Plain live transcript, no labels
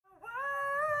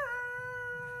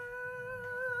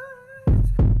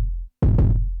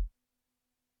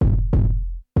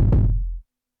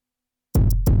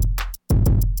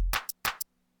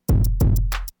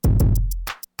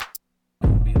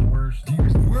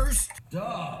Worst.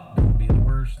 Duh. Don't be the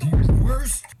worst.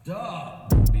 Worst. Duh.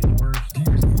 Don't be the worst.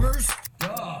 Worst.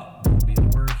 Duh. Don't be the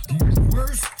worst.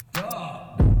 Worst.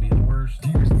 Duh. Don't be the worst.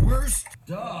 Worst.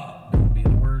 Duh. Don't be the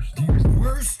worst.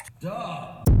 Worst.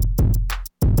 Duh.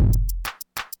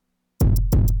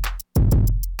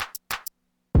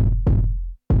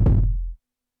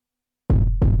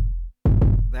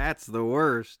 That's the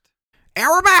worst. And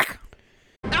we're back!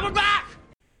 And we're back!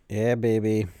 Yeah,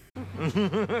 baby.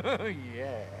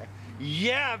 Yeah.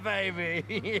 Yeah,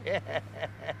 baby. Yeah.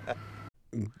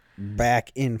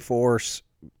 Back in force.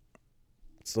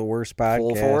 It's the worst podcast.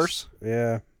 Full force?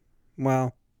 Yeah.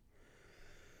 Well,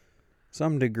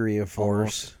 some degree of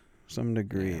force. Almost. Some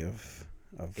degree of force.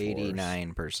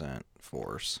 89%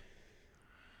 force.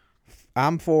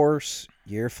 I'm force.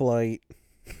 You're flight.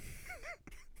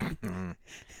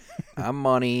 I'm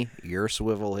money. You're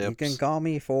swivel hips. You can call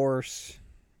me force.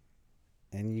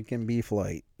 And you can be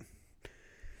flight.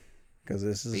 Because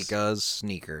this is... Because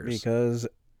sneakers. Because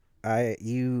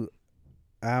I'm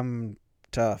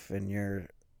tough and you're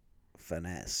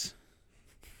finesse.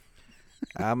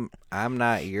 I'm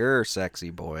not your sexy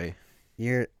boy.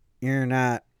 You're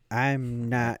not. I'm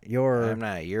not your. I'm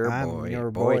not your boy. I'm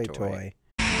your boy toy.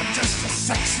 I'm just a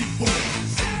sexy boy.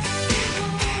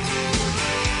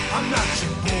 I'm not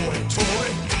your boy toy.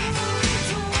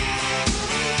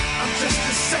 I'm just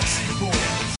a sexy boy.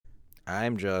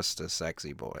 I'm just a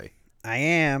sexy boy. I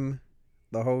am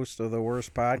the host of the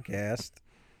Worst Podcast,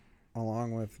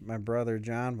 along with my brother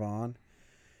John Vaughn.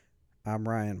 I'm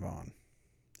Ryan Vaughn,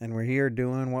 and we're here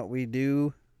doing what we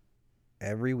do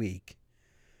every week,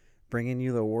 bringing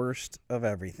you the worst of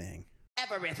everything.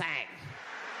 Everything.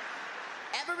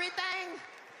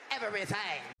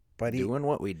 But Doing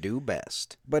what we do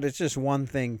best. But it's just one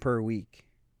thing per week.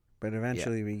 But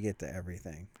eventually we get to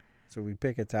everything. So we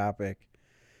pick a topic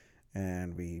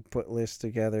and we put lists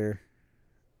together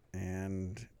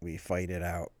and we fight it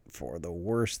out for the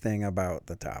worst thing about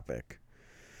the topic.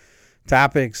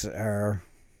 Topics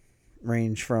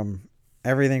range from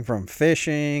everything from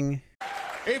fishing.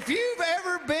 If you've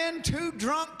ever been too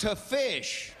drunk to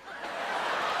fish,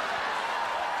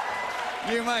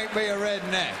 you might be a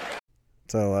redneck.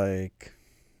 To like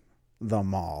the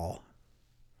mall.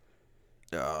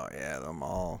 Oh, yeah, the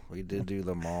mall. We did do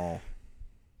the mall.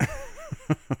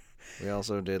 We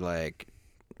also did, like,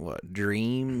 what,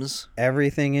 dreams?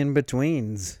 Everything in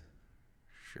betweens.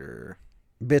 Sure.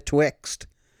 Betwixt.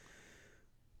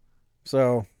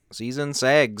 So. Season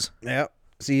sags. Yep.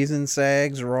 Season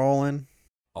sags rolling.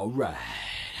 All right,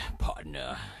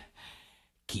 partner.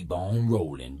 Keep on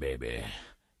rolling, baby.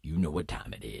 You know what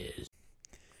time it is.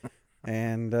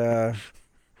 And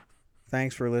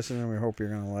thanks for listening. We hope you're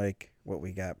going to like what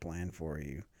we got planned for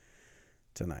you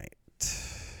tonight.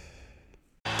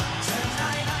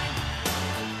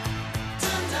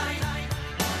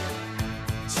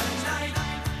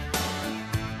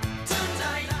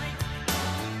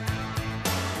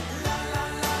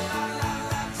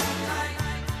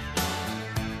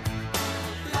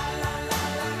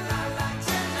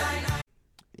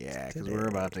 Yeah, because we're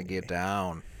about to get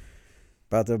down.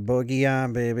 About to boogie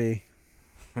on, baby.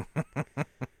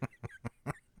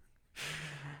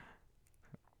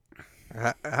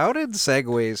 How did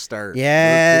segues start?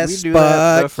 Yes, Did we do that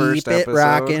but the first keep it episode?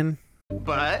 rocking.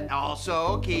 But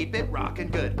also keep it rocking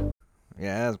good.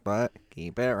 Yes, but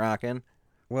keep it rocking.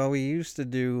 Well, we used to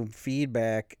do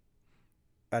feedback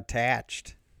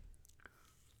attached.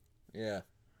 Yeah.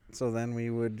 So then we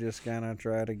would just kind of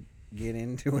try to get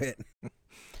into it.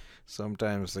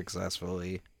 Sometimes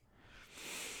successfully.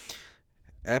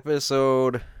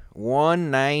 Episode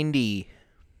 190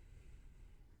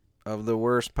 of the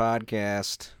Worst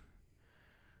Podcast.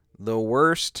 The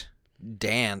Worst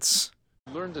Dance.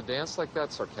 Learn to dance like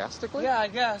that sarcastically? Yeah, I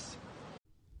guess.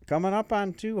 Coming up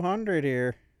on 200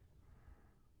 here.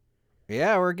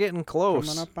 Yeah, we're getting close.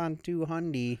 Coming up on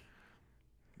 200.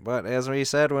 But as we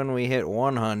said when we hit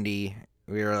 100,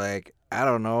 we were like, I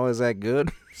don't know, is that good?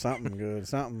 Something good,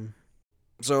 something.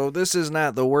 So this is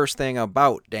not the worst thing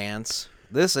about dance.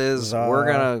 This is, we're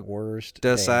going to worst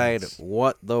decide dance.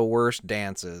 what the worst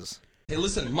dance is. Hey,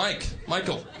 listen,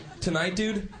 Michael, tonight,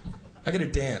 dude, I gotta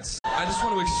dance. I just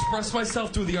want to express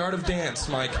myself through the art of dance,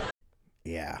 Mike.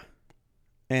 Yeah.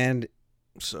 And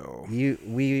So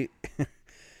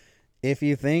if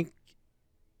you think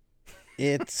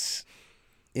it's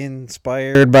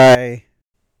inspired by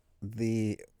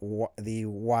the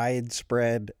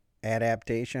widespread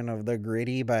adaptation of The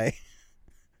Gritty by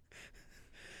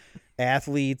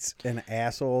athletes and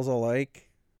assholes alike,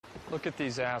 Look at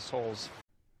these assholes.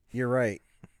 you're right.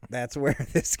 That's where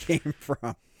this came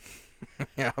from.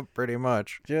 Yeah, pretty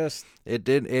much. Just It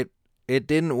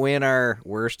didn't win our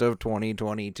worst of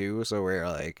 2022, so we're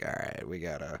like, all right, we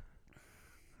gotta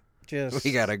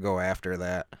go after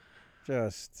that.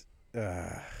 Just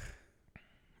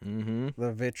Mm-hmm.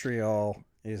 the vitriol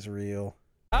is real.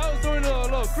 I was doing a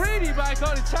little greedy, but I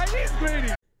called it Chinese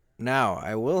greedy. Now,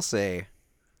 I will say,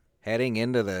 heading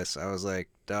into this, I was like,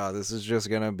 duh, this is just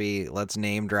gonna be, let's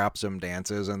name drop some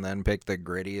dances and then pick the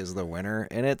gritty as the winner.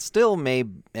 And it still may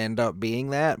end up being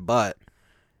that, but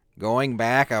going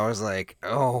back, I was like,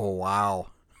 oh, wow.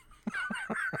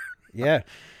 Yeah.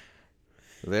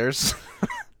 There's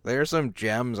some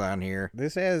gems on here.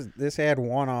 This had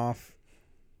one-off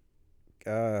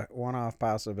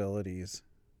possibilities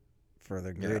for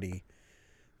the gritty.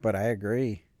 But I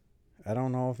agree. I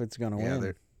don't know if it's going to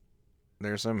win.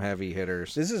 There's some heavy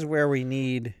hitters. This is where we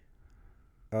need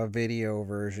a video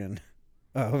version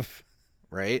of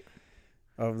Right?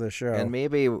 of the show. And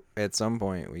maybe at some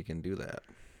point we can do that.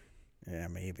 Yeah,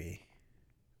 maybe.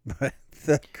 But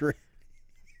the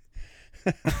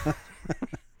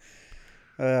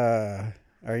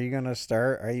are you going to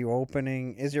start? Are you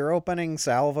opening? Is your opening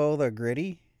salvo the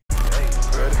gritty?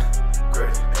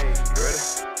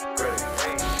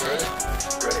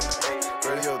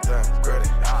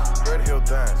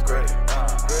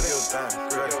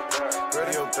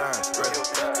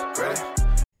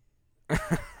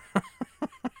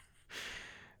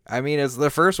 I mean, it's the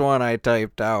first one I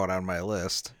typed out on my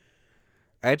list.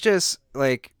 I just,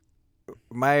 like,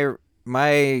 my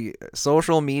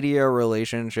social media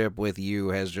relationship with you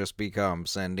has just become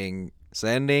sending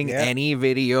any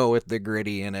video with the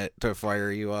gritty in it to fire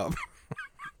you up.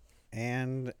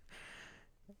 And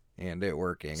it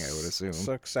working, I would assume.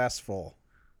 Successful.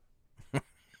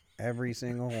 Every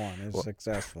single one is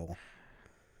successful.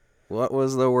 What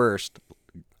was the worst?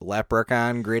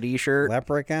 Leprechaun gritty shirt?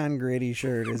 Leprechaun gritty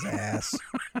shirt is ass.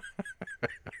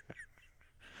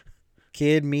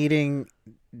 Kid meeting,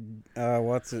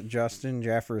 Justin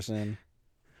Jefferson.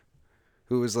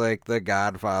 Who was like the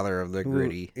godfather of the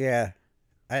gritty. Yeah.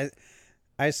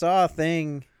 I saw a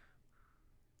thing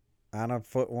on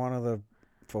one of the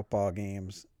football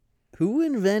games. Who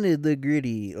invented the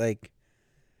gritty? Like,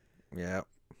 yeah.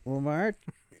 Lamar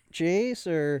Chase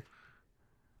or...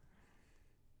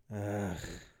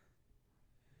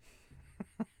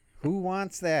 Who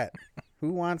wants that?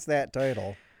 Who wants that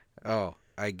title? Oh,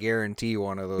 I guarantee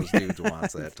one of those dudes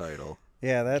wants that title.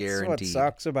 Yeah, that's Guaranteed. what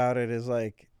sucks about it is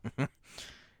like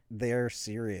they're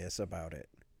serious about it.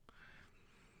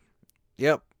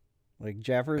 Yep. Like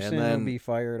Jefferson would be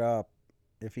fired up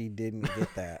if he didn't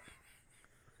get that.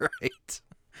 Right.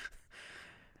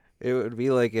 It would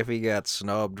be like if he got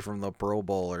snubbed from the Pro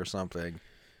Bowl or something.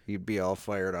 He'd be all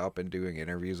fired up and doing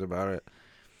interviews about it.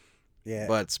 Yeah.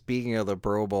 But speaking of the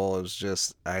Pro Bowl, it was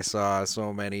just, I saw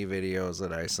so many videos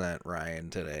that I sent Ryan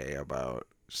today about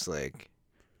just like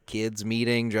kids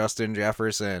meeting Justin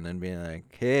Jefferson and being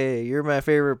like, hey, you're my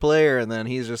favorite player. And then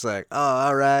he's just like, oh,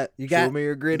 all right, show me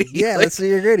your gritty. Yeah, Like, let's see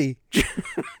your gritty.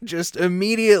 just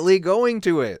immediately going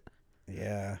to it.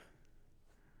 Yeah.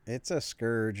 It's a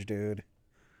scourge, dude.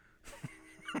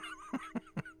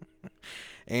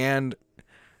 And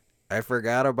I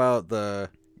forgot about the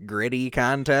gritty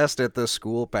contest at the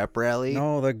school pep rally.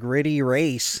 No, the gritty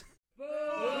race.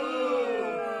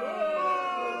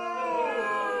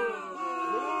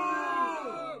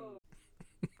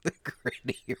 The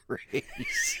gritty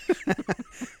race.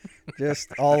 Just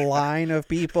a line of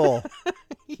people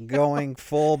going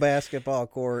full basketball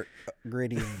court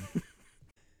grittying.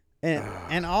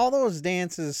 And all those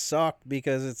dances suck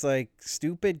because it's like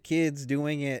stupid kids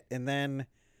doing it, and then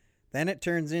it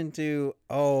turns into,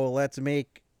 oh, let's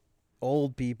make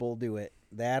old people do it.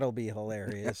 That'll be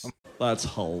hilarious. That's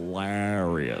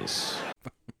hilarious.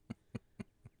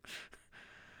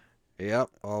 Yep,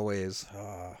 always.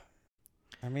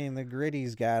 I mean, the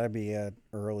gritty's got to be an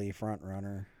early front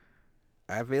runner.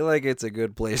 I feel like it's a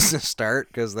good place to start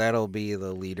because that'll be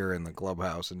the leader in the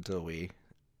clubhouse until we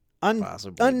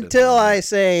possibly until I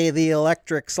say the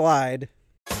electric slide.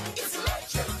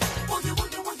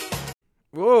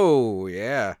 Whoa,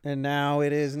 yeah. And now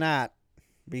it is not,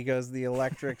 because the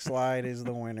electric slide is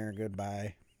the winner.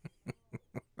 Goodbye.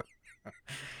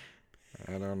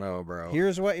 I don't know, bro.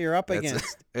 Here's what you're up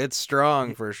against. It's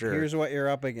strong for sure. Here's what you're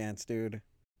up against, dude.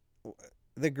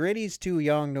 The gritty's too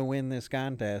young to win this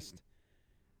contest.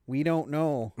 We don't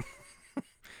know.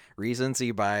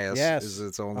 Recency bias is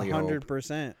its only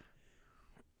 100%. hope.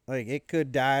 Like, it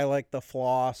could die like the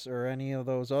floss or any of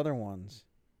those other ones.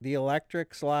 The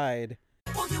electric slide.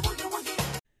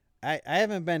 I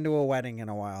haven't been to a wedding in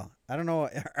a while. I don't know.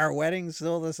 Are weddings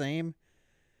still the same?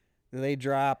 Do they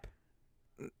drop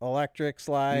electric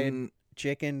slide,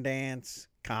 chicken dance,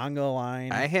 conga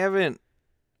line. I haven't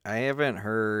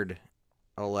heard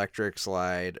electric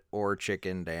slide or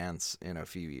chicken dance in a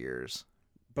few years.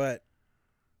 But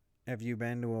have you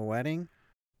been to a wedding?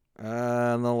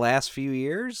 In the last few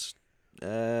years,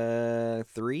 3,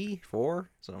 4,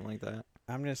 something like that.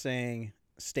 I'm just saying,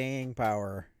 staying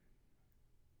power.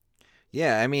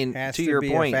 Yeah, I mean, to your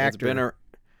point, it's been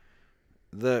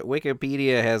the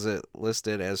Wikipedia has it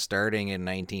listed as starting in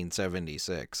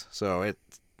 1976, so it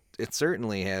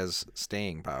certainly has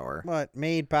staying power. But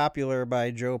made popular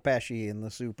by Joe Pesci in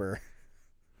the Super.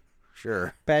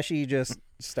 Sure. Pesci just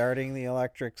starting the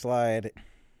electric slide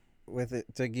with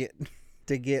it to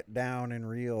get down and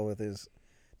reel with his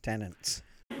tenants.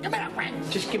 Come on, Frank.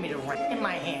 Just give me the ring in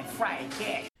my hand, fried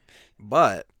cash.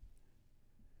 But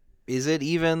is it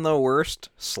even the worst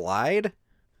slide?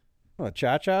 What,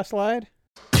 cha-cha slide?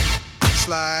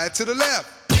 Slide to the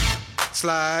left.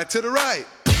 Slide to the right.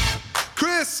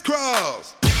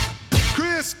 Crisscross.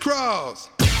 Crisscross.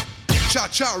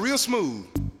 Cha-cha real smooth.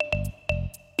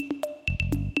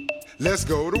 Let's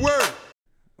go to work.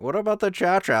 What about the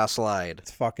cha-cha slide?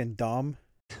 It's fucking dumb.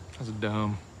 That's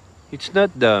dumb. It's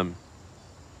not dumb.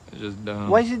 It's just dumb.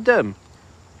 Why is it dumb?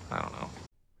 I don't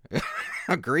know.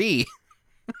 Agree.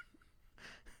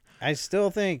 I still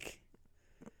think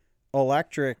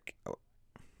electric,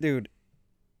 dude.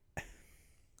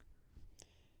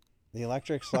 The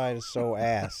electric slide is so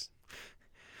ass.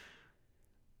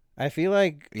 I feel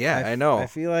like I know. I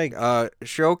feel like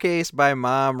showcase by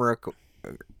mom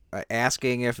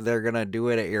asking if they're gonna do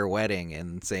it at your wedding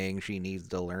and saying she needs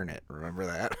to learn it. Remember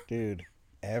that, dude?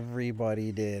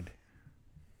 Everybody did.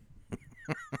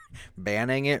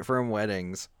 Banning it from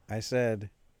weddings. I said.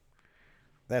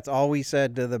 That's all we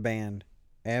said to the band.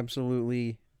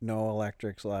 Absolutely no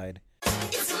electric slide.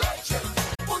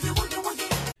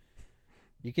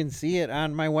 You can see it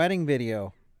on my wedding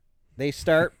video. They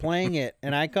start playing it,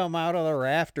 and I come out of the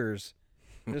rafters.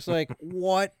 Just like,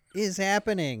 what is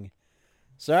happening?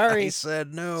 Sorry. I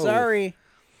said no. Sorry.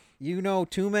 You know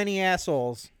too many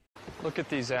assholes. Look at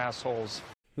these assholes.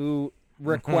 Who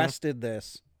requested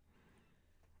this.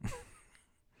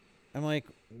 I'm like,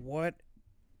 what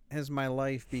has my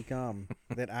life become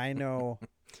that I know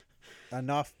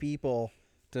enough people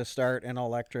to start an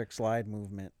electric slide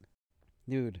movement?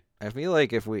 Dude. I feel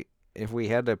like if we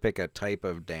had to pick a type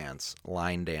of dance,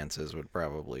 line dances would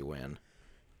probably win.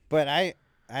 But I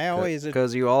always...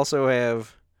 Because you also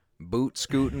have boot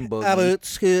scootin' boogie. Boot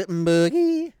scootin'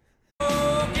 boogie.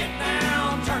 Oh, get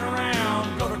down, turn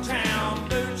around, go to town,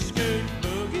 boot scoot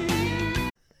boogie.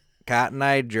 Cotton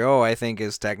Eye Joe, I think,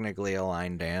 is technically a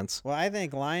line dance. Well, I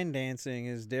think line dancing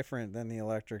is different than the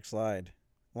electric slide.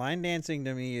 Line dancing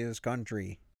to me is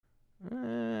country.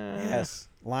 Yes.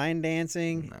 Line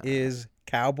dancing is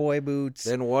cowboy boots.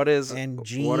 Then what is and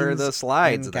jeans? What are the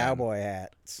slides? And then? Cowboy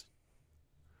hats.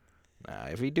 Nah,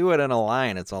 if you do it in a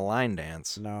line, it's a line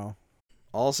dance. No.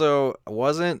 Also,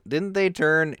 didn't they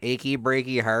turn Achy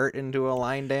Breaky Heart into a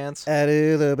line dance? I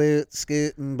do the boot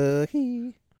scootin'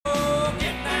 boogie. Oh,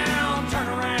 get down, turn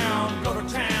around, go to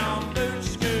town, boot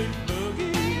scoot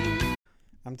boogie.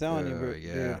 I'm telling you,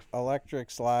 yeah. dude, electric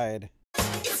slide.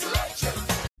 It's electric.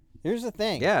 Here's the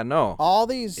thing. Yeah, no. All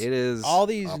these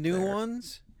up new there.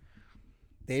 ones,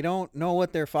 they don't know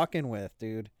what they're fucking with,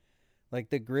 dude.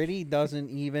 Like the Gritty doesn't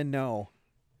even know.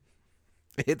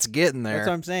 It's getting there. That's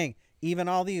what I'm saying. Even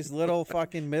all these little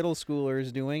fucking middle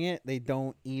schoolers doing it, they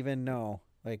don't even know.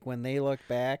 Like when they look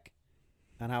back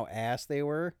on how ass they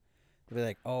were, they'll be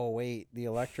like, "Oh wait, the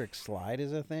electric slide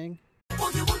is a thing."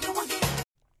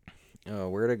 Oh,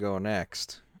 where to go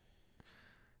next?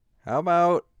 How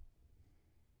about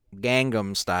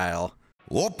Gangnam Style?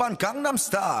 Oppan Gangnam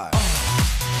Style.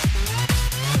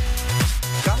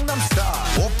 Gangnam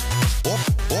Style.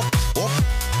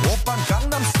 Oppan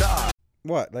Gangnam Style.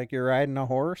 What? Like you're riding a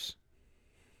horse?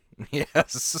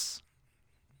 Yes.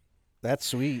 That's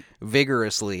sweet.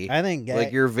 Vigorously. I think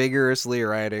like you're vigorously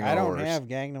riding a I horse. don't have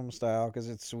Gangnam Style because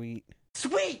it's sweet.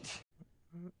 Sweet.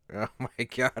 Oh my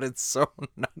god, it's so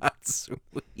not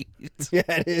sweet. Yeah,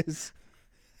 it is.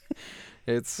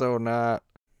 It's so not.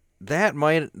 That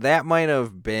might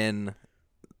have been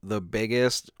the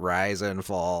biggest rise and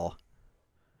fall.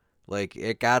 Like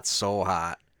it got so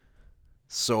hot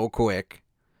so quick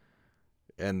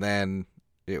and then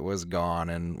it was gone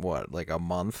in what, like a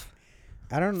month?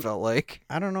 Felt like.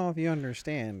 I don't know if you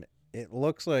understand. It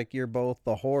looks like you're both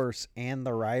the horse and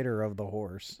the rider of the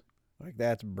horse. Like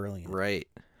that's brilliant. Right.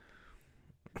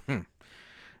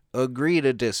 Agree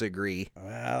to disagree.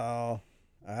 Well,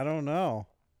 I don't know.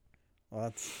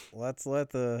 Let's let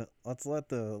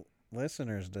the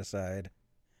listeners decide.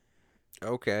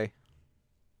 Okay.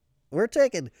 We're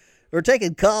taking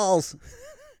calls.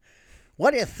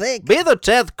 What do you think? Be the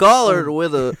 10th caller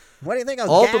with a What do you think of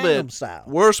ultimate Gangnam Style?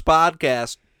 worst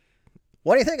podcast.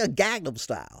 What do you think of Gangnam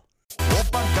Style?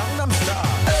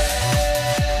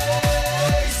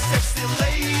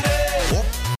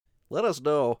 Let us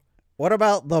know. What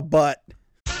about the butt?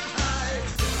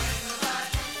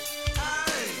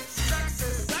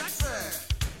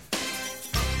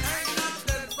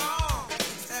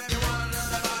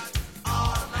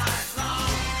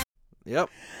 Yep.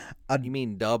 You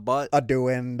mean dub butt? A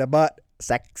doing the butt.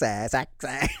 Sexy.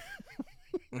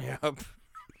 Yep.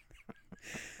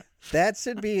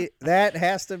 That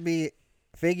has to be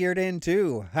figured in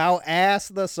too. How ass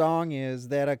the song is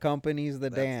that accompanies the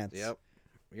dance. Yep.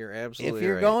 You're absolutely If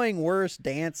you're right. going worst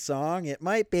dance song, it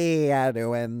might be a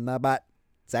doing the butt.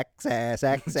 Sexy,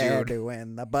 Dude.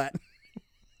 doing the butt.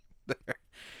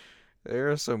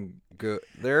 There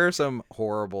are some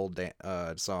horrible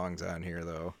songs on here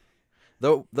though.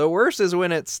 The worst is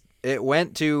when it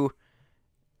went to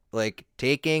like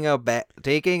taking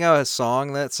a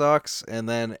song that sucks and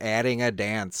then adding a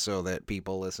dance so that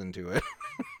people listen to it.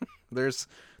 There's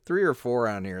 3 or 4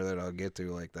 on here that I'll get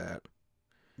to like that.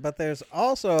 But there's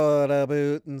also the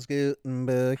bootin' scootin'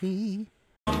 boogie.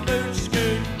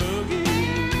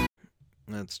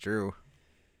 That's true.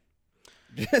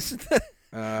 Just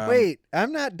wait,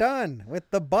 I'm not done with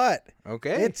the butt.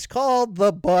 Okay. It's called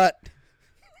the butt.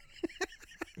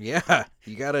 Yeah,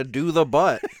 you gotta do the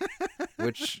butt.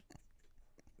 Which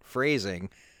phrasing?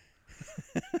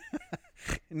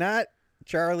 Not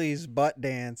Charlie's butt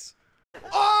dance.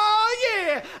 Oh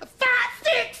yeah! 5,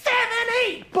 6, 7,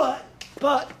 8.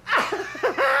 Butt.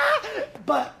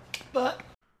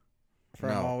 From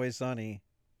No. Always Sunny.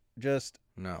 Just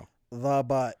No. the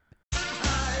butt.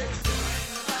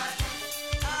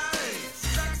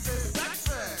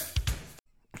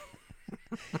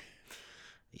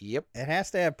 Yep. It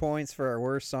has to have points for our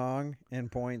worst song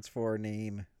and points for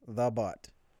name the butt.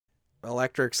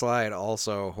 Electric Slide,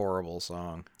 also horrible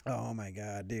song. Oh my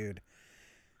god, dude.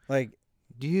 Like,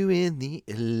 doing the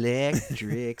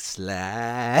electric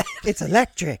slide. It's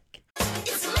electric.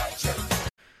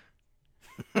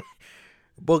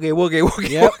 Boogie, woogie, woogie,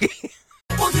 Yep.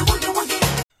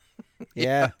 woogie.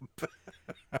 Yeah.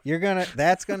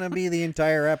 That's gonna be the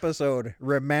entire episode.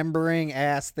 Remembering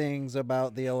ass things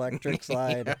about the electric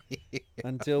slide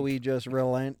until we just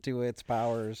relent to its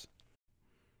powers.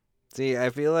 See, I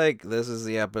feel like this is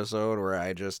the episode where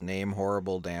I just name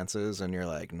horrible dances and you're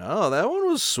like, no, that one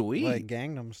was sweet. Like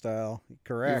Gangnam Style.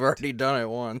 Correct. You've already done it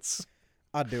once.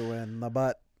 I do in the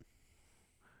butt.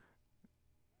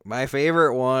 My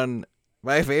favorite one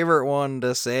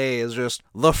to say is just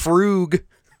the Frug.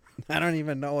 I don't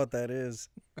even know what that is.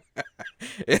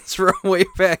 It's from way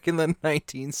back in the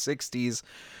 1960s.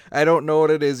 I don't know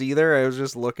what it is either. I was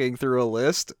just looking through a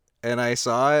list and I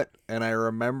saw it and I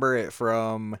remember it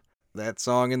from that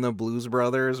song in the Blues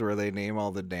Brothers where they name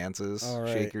all the dances. All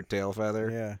right. Shake your tail feather.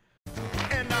 Yeah.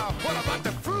 And now, what about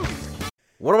the fruit?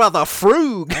 What about the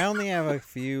Frug? I only have a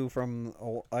few from.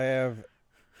 I have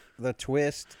the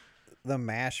twist, the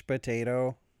mashed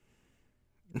potato,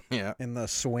 Yeah. and the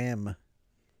swim.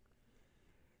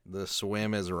 The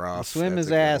swim is rough. The swim That's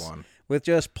is a good ass. one. With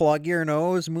just plug your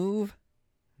nose move.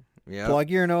 Yeah. Plug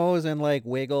your nose and like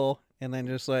wiggle, and then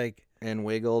just like. And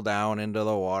wiggle down into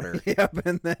the water. Yep,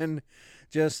 and then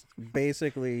just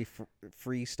basically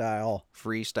freestyle.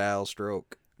 Freestyle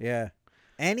stroke. Yeah.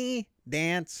 Any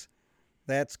dance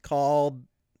that's called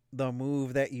the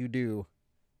move that you do.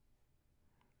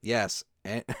 Yes.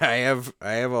 And I have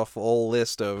a full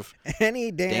list of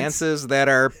Any dances that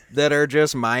are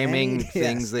just miming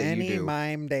things that any you do.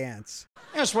 mime dance.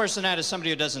 What's worse than that is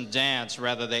somebody who doesn't dance,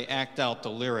 rather they act out the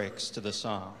lyrics to the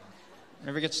song.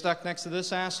 Ever get stuck next to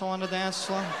this asshole on the dance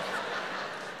floor?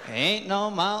 Ain't no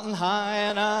mountain high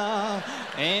enough,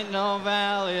 ain't no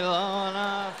valley low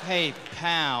enough. Hey,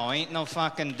 pal, ain't no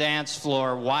fucking dance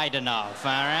floor wide enough,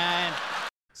 all right?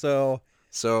 So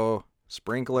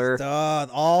Sprinkler.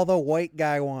 all the white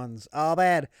guy ones. Oh,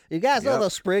 bad. You guys know Yep. the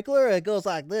sprinkler? It goes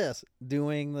like this.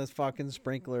 Doing this fucking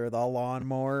sprinkler, the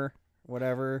lawnmower,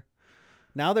 whatever.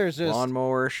 Now there's just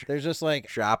Lawnmower. there's just like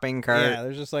Shopping cart. yeah,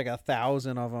 there's just like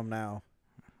 1,000 of them now.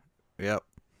 Yep.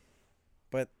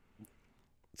 But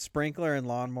sprinkler and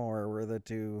lawnmower were the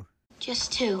two.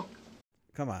 Just 2.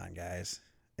 Come on, guys.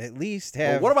 At least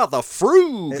Well, have. what about the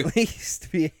Frug? At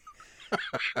least be.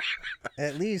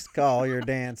 At least call your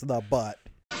dance the butt.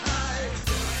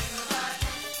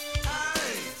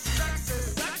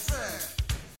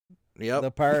 Yep.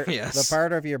 The part, Yes. the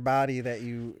part of your body that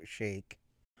you shake.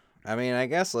 I mean, I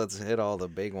guess let's hit all the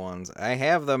big ones. I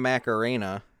have the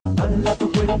Macarena. Of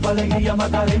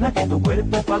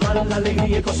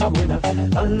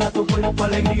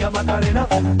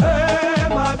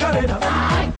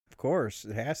course,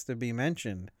 it has to be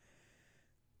mentioned.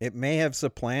 It may have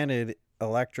supplanted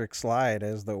Electric Slide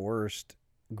as the worst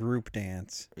group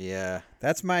dance. Yeah.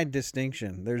 That's my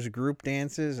distinction. There's group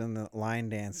dances and the line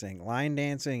dancing. Line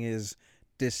dancing is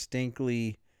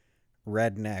distinctly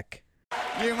redneck.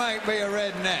 You might be a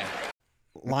redneck.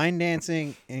 Line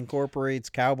dancing incorporates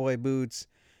cowboy boots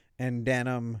and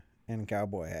denim and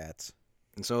cowboy hats.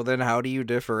 So then how do you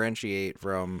differentiate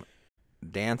from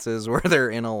dances where they're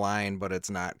in a line but it's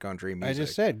not country music? I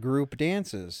just said group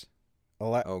dances.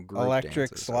 Group Electric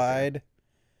dances, Slide.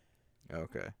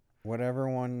 Okay. Whatever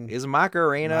one. Is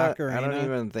Macarena? Macarena? I don't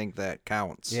even think that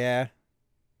counts. Yeah.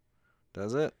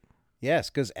 Does it? Yes,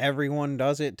 because everyone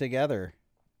does it together.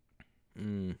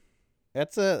 Mm.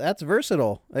 That's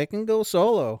versatile. They can go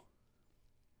solo.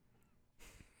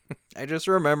 I just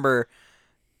remember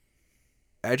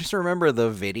the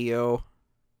video,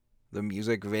 the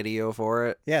music video for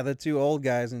it. Yeah, the two old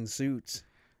guys in suits.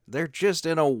 They're just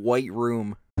in a white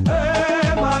room.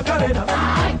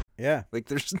 Yeah. Like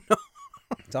there's no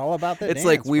It's all about the It's dance,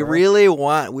 like we bro. really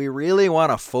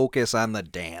want to focus on the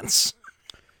dance.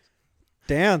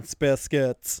 Dance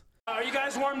biscuits. Are you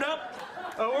guys warmed up?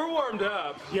 Oh, we're warmed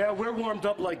up. Yeah, we're warmed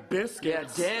up like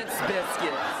biscuits. Yeah, dance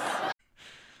biscuits.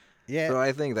 Yeah. So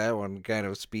I think that one kind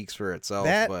of speaks for itself,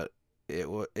 but it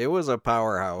was a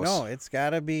powerhouse. No, it's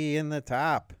got to be in the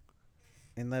top.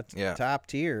 In the top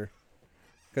tier.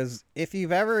 Cuz if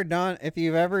you've ever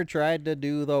tried to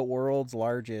do the world's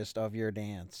largest of your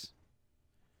dance.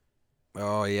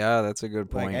 Oh yeah, that's a good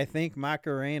point. Like I think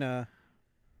Macarena,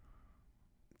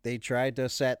 they tried to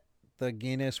set the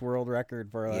Guinness World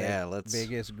Record for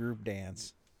biggest group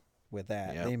dance with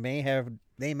that. Yep.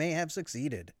 They may have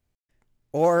succeeded.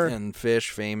 Or and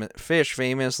Fish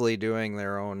famously doing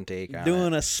their own take on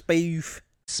doing it. a spoof.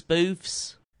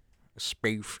 Spoofs.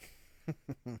 Spoof.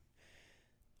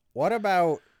 What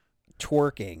about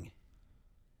twerking?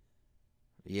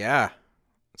 Yeah.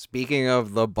 Speaking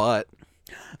of the butt.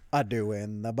 I do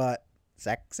in the butt.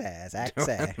 Sexy. Doing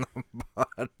the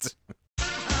butt.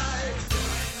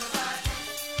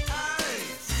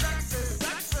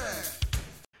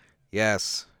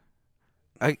 Yes.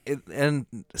 And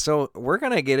so we're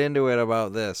going to get into it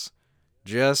about this.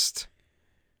 Just,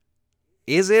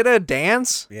 is it a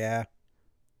dance? Yeah.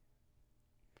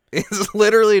 It's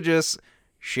literally just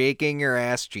shaking your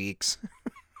ass cheeks.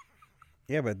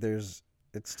 Yeah, but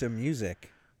it's to music.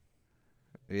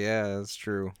 Yeah, that's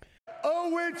true.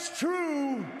 Oh, it's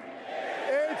true.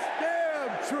 It's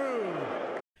damn true.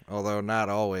 Although not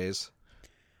always.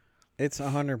 It's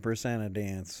 100% a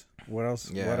dance. What else?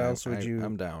 Yeah, what else would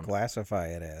I'm down. classify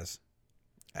it as?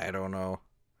 I don't know.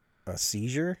 A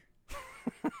seizure?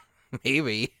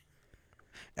 Maybe.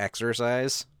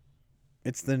 Exercise?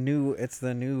 It's the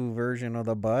new version of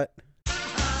the butt.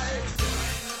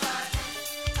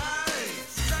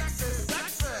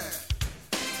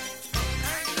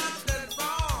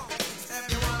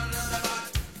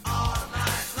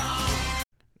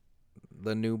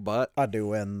 The new butt? I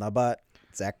do in the butt.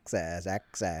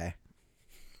 Sexy.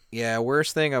 Yeah,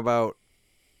 worst thing about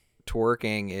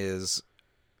twerking is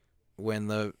when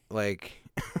the, like,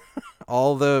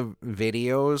 all the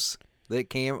videos that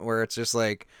came where it's just,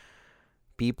 like,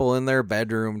 people in their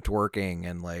bedroom twerking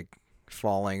and, like,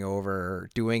 falling over,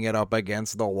 doing it up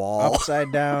against the wall.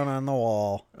 Upside down on the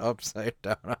wall. Upside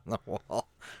down on the wall.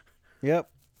 Yep.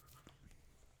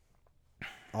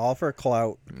 All for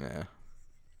clout. Yeah.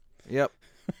 Yep.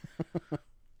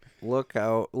 Look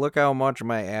how much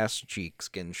my ass cheeks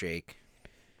can shake.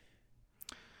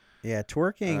 Yeah,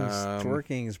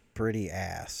 twerking's pretty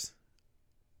ass.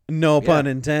 No pun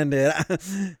intended.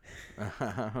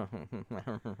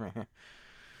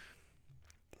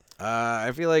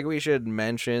 I feel like we should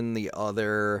mention the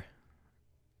other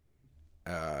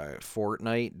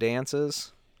Fortnite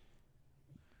dances.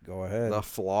 Go ahead. The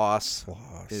floss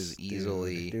is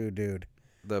easily dude.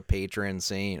 The patron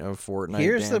saint of Fortnite.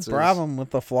 Here's dances. the problem with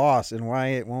the floss and why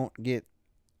it won't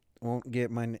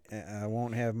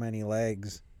have many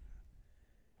legs.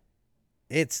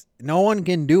 It's no one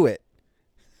can do it.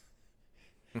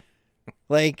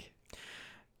 Like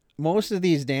most of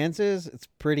these dances, it's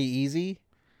pretty easy.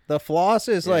 The floss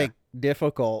is like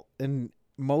difficult, and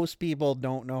most people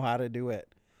don't know how to do it.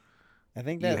 I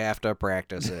think that you have to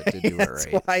practice it to do it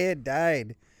right. That's why it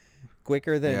died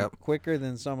quicker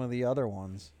than some of the other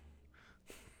ones.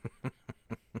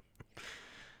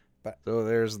 So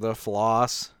there's the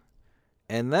floss,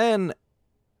 and then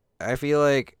I feel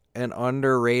like an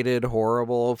underrated,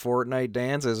 horrible Fortnite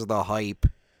dance is the hype.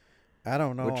 I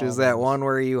don't know. Which is that one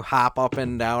where you hop up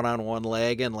and down on one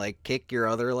leg and like kick your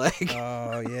other leg.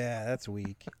 Oh yeah, that's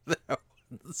weak. That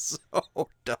one's so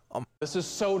dumb. This is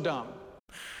so dumb.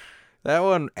 That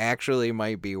one actually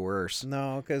might be worse.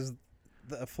 No, because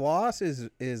the floss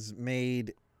is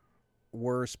made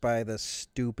worse by the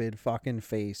stupid fucking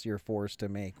face you're forced to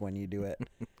make when you do it.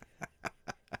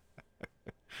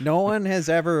 No one has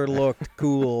ever looked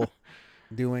cool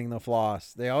doing the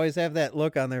floss. They always have that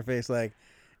look on their face like,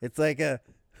 it's like a,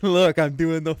 look, I'm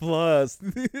doing the floss.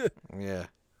 Yeah.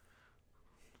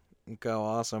 Look how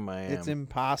awesome I am. It's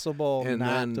impossible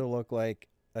not to look like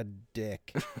a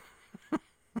dick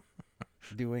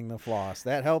doing the floss.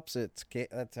 That helps its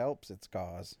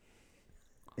cause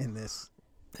in this.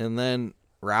 And then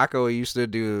Rocco used to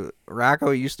do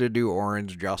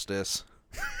Orange Justice.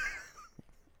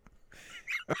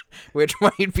 Which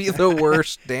might be the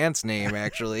worst dance name,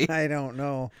 actually. I don't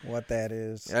know what that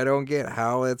is. I don't get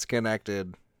how it's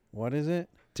connected. What is it?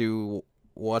 To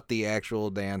what the actual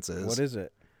dance is. What is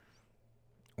it?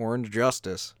 Orange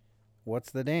Justice.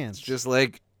 What's the dance? It's just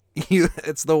like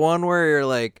it's the one where you're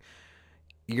like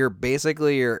your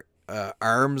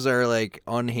arms are like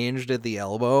unhinged at the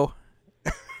elbow.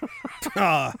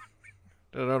 I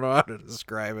don't know how to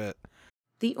describe it.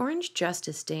 The Orange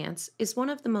Justice dance is one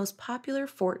of the most popular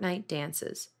Fortnite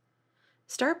dances.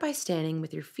 Start by standing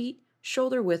with your feet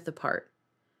shoulder width apart.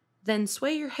 Then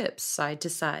sway your hips side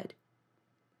to side.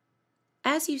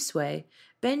 As you sway,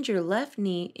 bend your left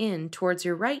knee in towards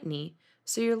your right knee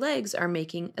so your legs are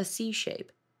making a C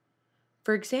shape.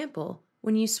 For example,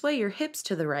 when you sway your hips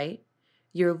to the right,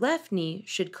 your left knee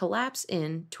should collapse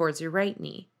in towards your right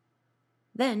knee.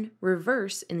 Then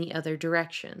reverse in the other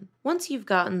direction. Once you've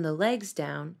gotten the legs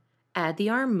down, add the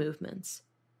arm movements.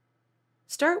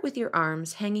 Start with your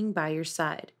arms hanging by your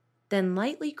side, then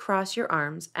lightly cross your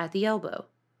arms at the elbow.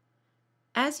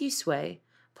 As you sway,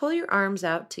 pull your arms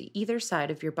out to either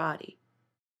side of your body.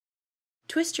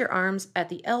 Twist your arms at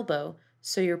the elbow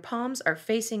so your palms are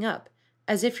facing up,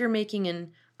 as if you're making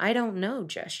an I don't know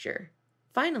gesture.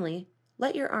 Finally,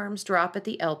 let your arms drop at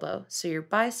the elbow so your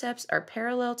biceps are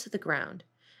parallel to the ground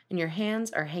and your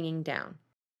hands are hanging down.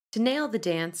 To nail the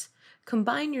dance,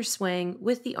 combine your swaying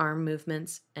with the arm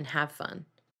movements and have fun.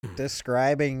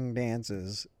 Describing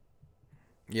dances.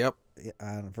 Yep.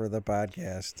 For the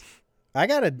podcast. I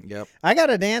got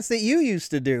a dance that you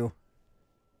used to do.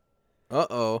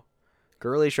 Uh-oh.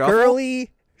 Curly Shuffle?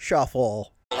 Curly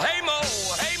Shuffle. Hey Mo,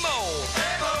 hey Mo,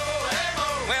 hey Mo, hey Mo.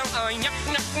 Well, yuck,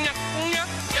 yuck, yuck, yuck,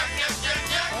 yuck, yuck, yuck,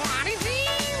 yuck. What is he?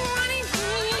 What is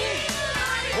he?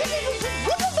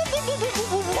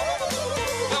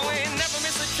 No, we never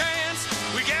miss a chance.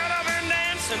 We get up and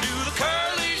dance and do the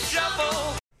curly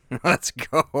shuffle. Let's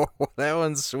go. That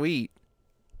one's sweet.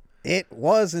 It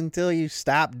was until you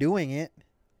stopped doing it.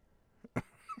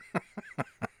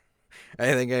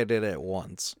 I think I did it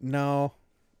once. No.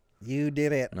 You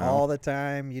did it all the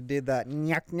time. You did that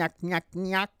nyuk, nyuk, nyuk,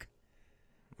 nyuk.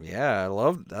 Yeah, I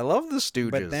love the Stooges.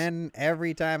 But then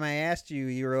every time I asked you,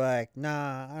 you were like,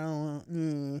 nah, I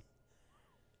don't.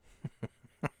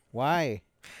 Why?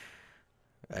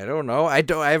 I don't know. I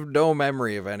have no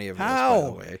memory of any of this, by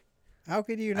the way. How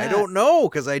could you not? I don't know,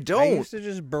 because I don't. I used to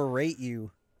just berate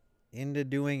you into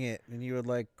doing it, and you would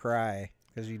like cry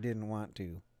because you didn't want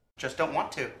to. Just don't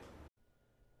want to.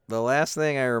 The last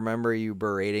thing I remember you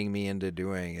berating me into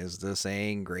doing is the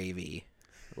saying gravy,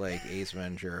 like Ace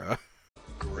Ventura.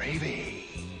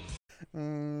 Gravy.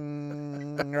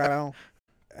 Well,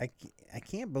 I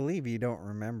can't believe you don't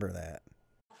remember that.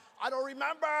 I don't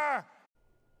remember.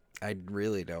 I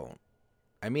really don't.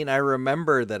 I mean, I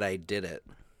remember that I did it.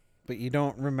 But you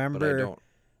don't remember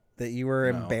that you were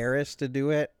embarrassed to do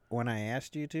it when I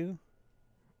asked you to?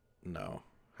 No.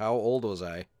 How old was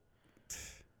I?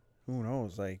 Who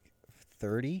knows, like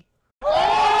 30?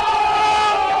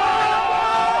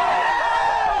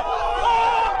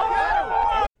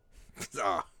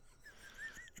 Oh.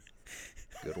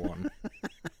 Good one.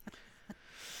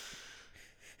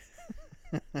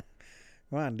 Come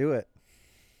on, do it.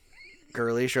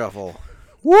 Curly Shuffle.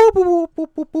 Whoop, whoop,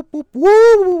 whoop, whoop, whoop, whoop,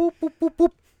 whoop, whoop, whoop,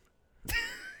 whoop.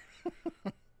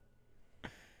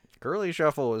 Curly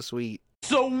Shuffle was sweet.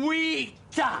 Sweet!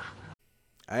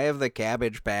 I have the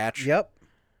Cabbage Patch. Yep.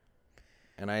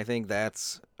 And I think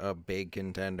that's a big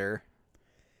contender.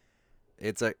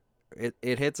 It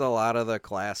hits a lot of the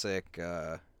classic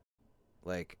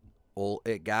like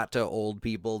it got to old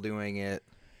people doing it.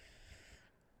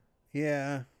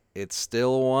 Yeah. It's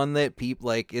still one that people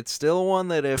like. It's still one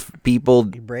that if people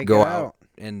go out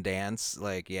and dance,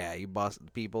 like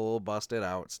people will bust it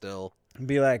out still.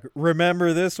 Be like,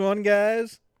 remember this one,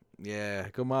 guys? Yeah,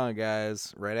 come on,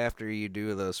 guys. Right after you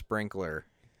do the sprinkler.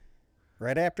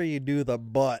 Right after you do the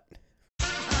butt.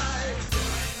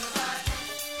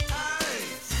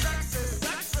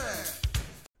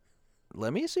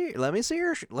 Let me see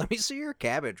your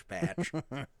Cabbage Patch.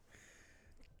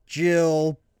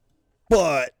 Jill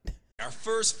Butt. Our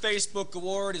first Facebook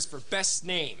award is for Best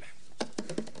Name.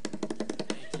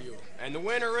 Thank you. And the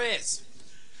winner is...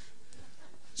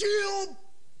 Jill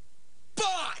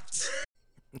Butt!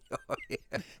 Oh, yeah.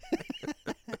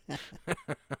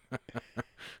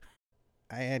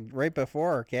 I had, right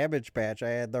before Cabbage Patch, I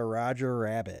had the Roger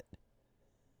Rabbit.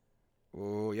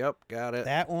 Oh, yep, got it.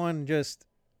 That one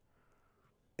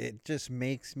it just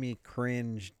makes me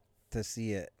cringe to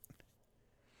see it.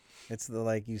 It's the,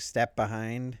 like, you step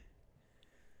behind.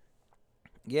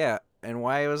 Yeah, and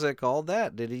why was it called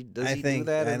that? Does he do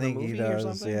that in the movie or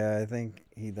something? Yeah, I think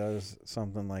he does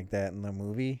something like that in the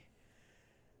movie.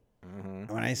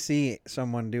 Mm-hmm. When I see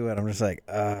someone do it, I'm just like,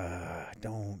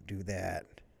 don't do that.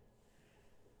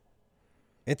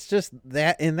 It's just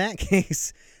that, in that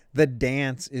case, the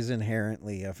dance is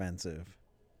inherently offensive.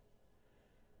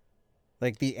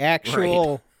 Like, the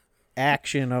actual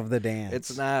action of the dance.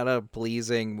 It's not a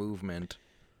pleasing movement.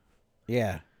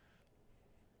 Yeah.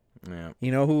 Yeah.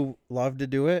 You know who loved to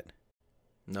do it?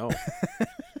 No.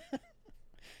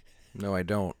 No, I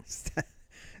don't.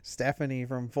 Stephanie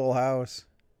from Full House.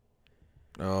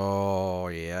 Oh,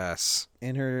 yes.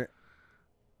 In her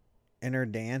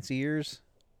dance years,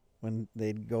 when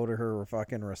they'd go to her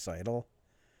fucking recital,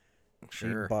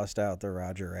 Sure. she'd bust out the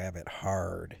Roger Rabbit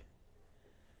hard.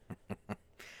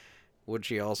 Would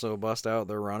she also bust out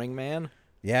the Running Man?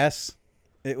 Yes.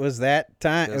 It was that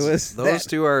time. It was those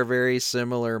two are very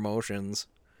similar motions.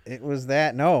 It was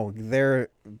that. No, they're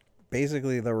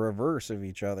basically the reverse of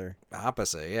each other.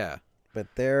 Opposite, yeah. But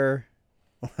they're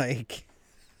like,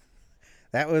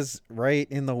 that was right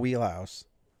in the wheelhouse.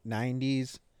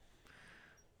 90s,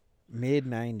 mid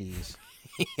 90s.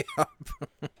 Yep.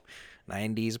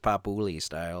 90s Papuli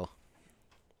style.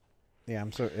 Yeah,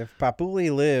 if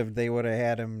Papuli lived, they would have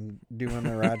had him doing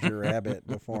the Roger Rabbit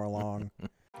before long.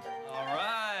 All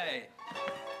right.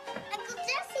 Uncle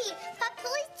Jesse,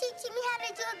 Papuli's teaching me how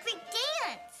to do a Greek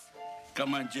dance.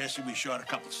 Come on, Jesse, we short a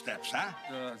couple steps, huh?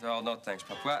 No, thanks,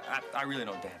 Papa. I really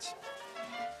don't dance.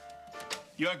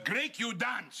 You're Greek, you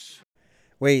dance.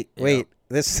 Wait.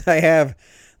 This, I have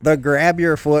the grab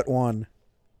your foot one.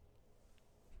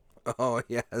 Oh,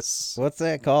 yes. What's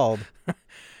that called?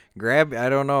 I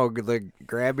don't know,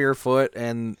 grab your foot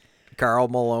and Karl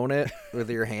Malone it with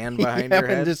your hand behind your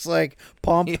head. And just like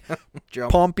pump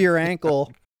your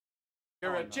ankle.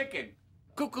 You're a chicken.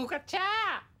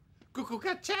 Cuckoo-ca-cha!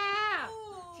 Cuckoo-ca-cha!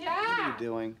 What are you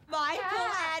doing? Michael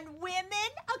and women?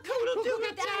 A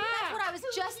cuckoo-ca-cha! That's what I was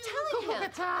just telling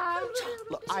him.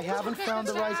 Look, I haven't found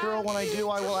the right girl. When I do,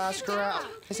 I will ask her out.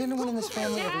 Has anyone in this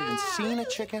family ever even seen a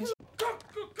chicken?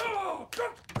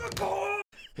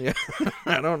 Yeah,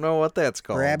 I don't know what that's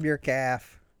called. Grab your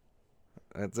calf.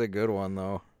 That's a good one,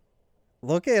 though.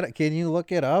 Can you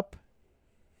look it up?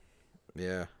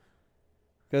 Yeah.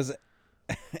 Because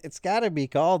it's got to be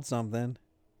called something.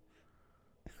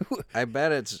 I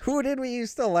bet it's... Who did we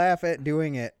used to laugh at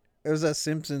doing it? It was a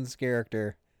Simpsons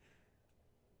character.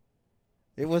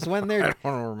 It was when they're... I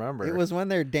don't remember. It was when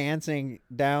they're dancing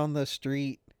down the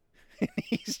street. And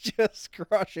he's just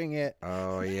crushing it.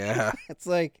 Oh, yeah. It's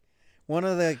like one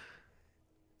of the...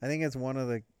 I think it's one of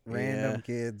the random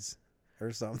kids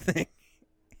or something.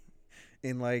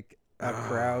 In like a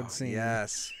crowd scene.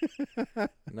 Yes.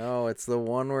 No, it's the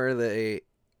one where they...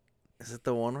 Is it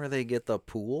the one where they get the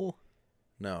pool?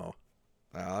 No.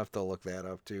 I'll have to look that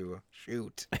up too.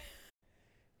 Shoot.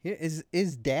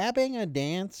 Is dabbing a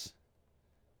dance?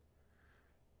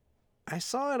 I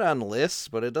saw it on lists,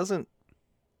 but it doesn't...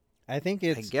 I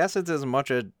guess it's as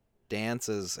much a dance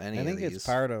as any of these. I think it's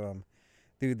part of them.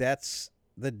 Dude,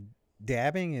 the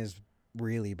dabbing is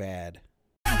really bad.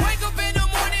 Wake up in the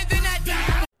morning, then I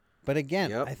dab. But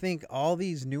again, I think all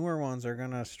these newer ones are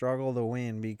going to struggle to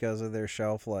win because of their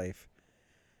shelf life.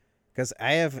 Because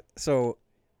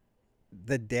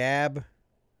the dab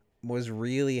was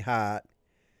really hot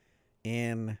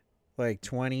in like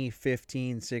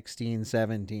 2015, 16,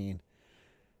 17.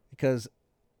 Because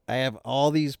I have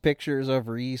all these pictures of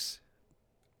Reese.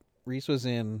 Reese was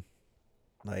in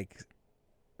like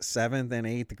 7th and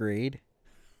 8th grade.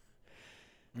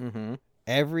 Mm-hmm.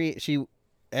 Every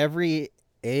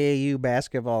AAU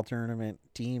basketball tournament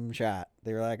team shot.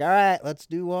 They were like, all right, let's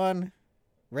do one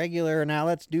regular. Now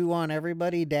let's do one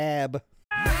everybody dab.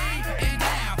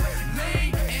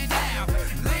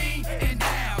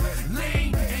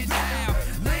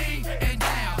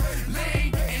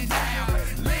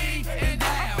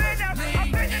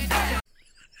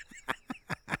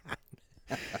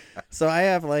 So I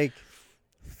have like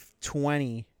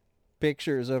 20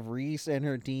 pictures of Reese and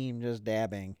her team just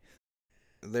dabbing.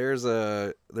 There's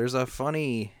a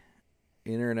funny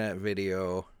internet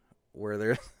video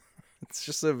where it's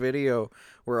just a video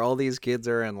where all these kids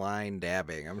are in line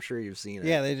dabbing. I'm sure you've seen it.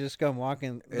 Yeah, they just come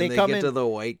walking. And they come get in to the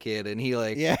white kid and he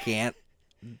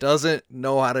doesn't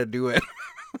know how to do it.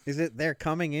 Is it they're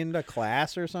coming into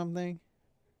class or something?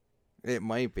 It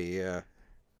might be, yeah.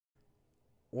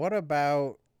 What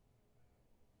about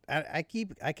I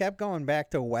kept going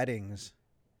back to weddings.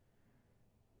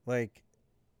 Like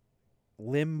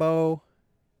limbo,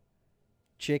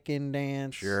 chicken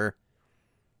dance, sure.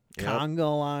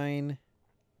 Conga line.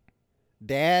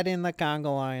 Dad in the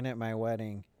conga line at my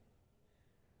wedding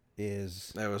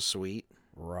that was sweet.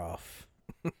 Rough.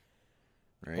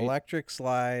 Right? Electric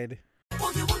slide.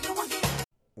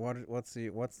 What's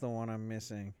the one I'm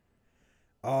missing?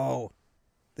 Oh,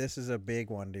 this is a big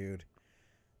one, dude.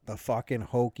 The fucking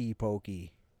hokey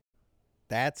pokey.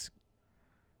 That's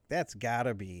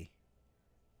gotta be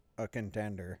a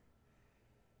contender.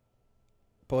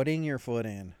 Putting your foot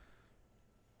in.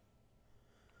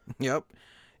 Yep.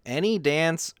 Any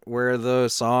dance where the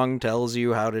song tells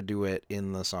you how to do it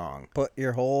in the song. Put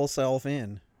your whole self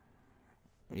in.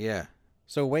 Yeah.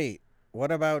 So wait,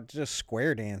 what about just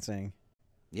square dancing?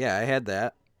 Yeah, I had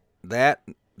that. That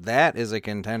is a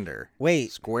contender.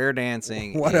 Wait, square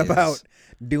dancing. What about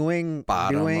doing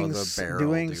bottom of the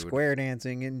barrel, dude. Square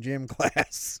dancing in gym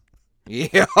class?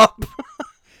 Yep.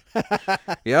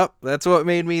 Yep, that's what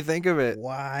made me think of it.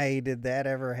 Why did that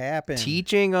ever happen?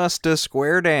 Teaching us to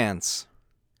square dance.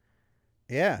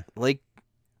 Yeah. Like,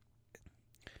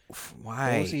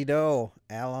 why? Do,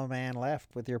 aloe man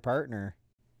left with your partner.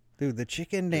 Dude, the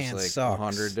chicken dance like sucks.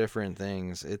 100 different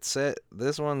things.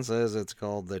 This one says it's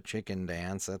called the chicken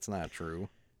dance. That's not true.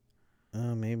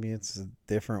 Oh, maybe it's a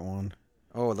different one.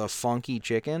 Oh, the funky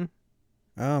chicken?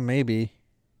 Oh, maybe.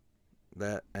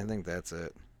 I think that's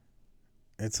it.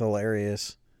 It's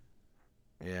hilarious.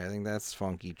 Yeah, I think that's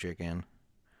funky chicken.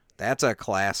 That's a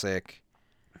classic.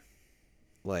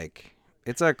 Like,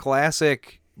 it's a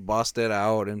classic busted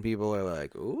out and people are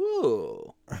like,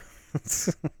 ooh.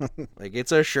 Like,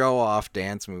 it's a show off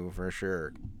dance move for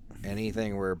sure.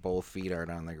 Anything where both feet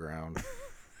aren't on the ground.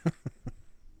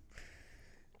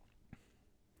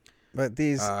 But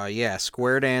these yeah,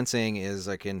 square dancing is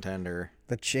a contender.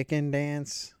 The chicken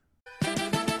dance.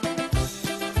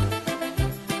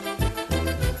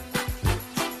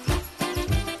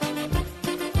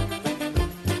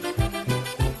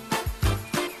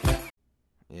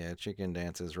 Yeah, chicken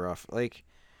dance is rough. Like,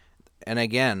 and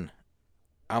again,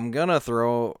 I'm gonna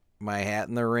throw my hat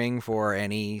in the ring for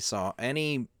any song,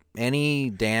 any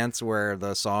dance where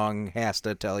the song has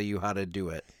to tell you how to do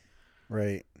it.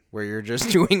 Right. Where you're just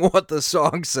doing what the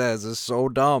song says is so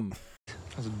dumb.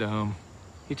 That's dumb.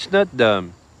 It's not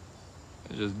dumb.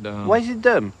 It's just dumb. Why is it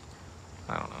dumb?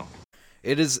 I don't know.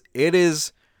 It is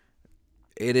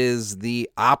the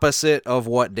opposite of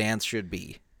what dance should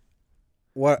be.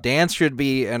 What dance should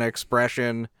be an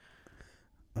expression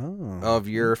of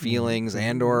your feelings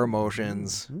and or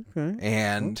emotions. Okay.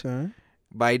 And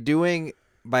by doing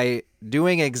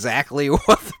exactly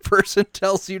what the person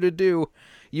tells you to do,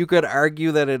 you could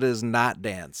argue that it is not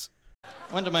dance.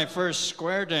 Went to my first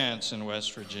square dance in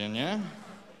West Virginia.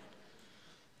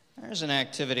 There's an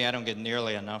activity I don't get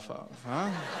nearly enough of, huh?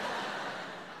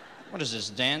 What is this,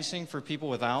 dancing for people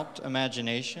without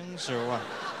imaginations, or what?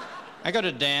 I go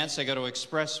to dance, I go to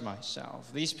express myself.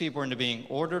 These people are into being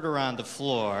ordered around the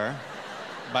floor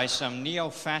by some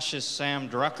neo-fascist Sam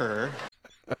Drucker.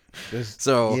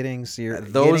 So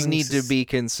those need to be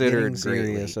considered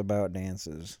serious greatly. About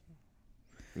dances.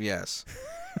 Yes.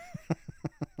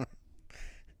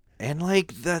 And I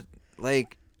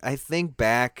think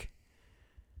back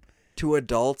to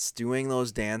adults doing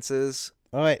those dances.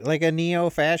 Oh, wait, like a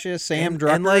neo-fascist Sam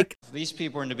Drucker? And like these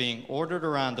people are into being ordered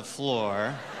around the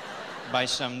floor by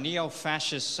some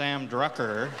neo-fascist Sam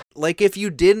Drucker. Like if you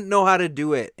didn't know how to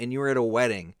do it and you were at a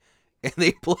wedding and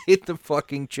they played the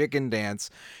fucking chicken dance,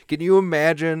 can you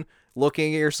imagine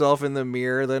looking at yourself in the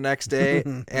mirror the next day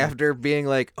after being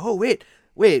like, oh, wait,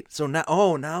 so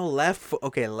now left foot,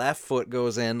 okay, left foot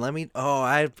goes in.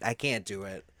 I can't do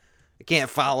it. I can't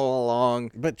follow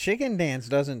along. But chicken dance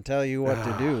doesn't tell you what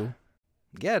to do.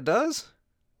 Yeah, it does.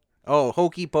 Oh,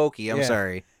 hokey pokey. I'm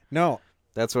sorry. No.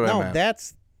 That's what I meant. No,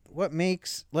 that's what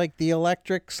makes like the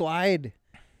electric slide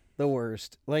the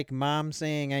worst. Like mom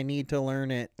saying I need to learn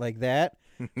it like that.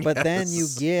 But then you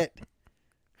get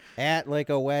at like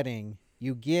a wedding,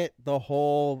 you get the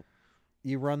whole,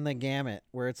 you run the gamut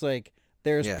where it's like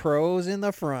there's pros in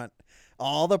the front,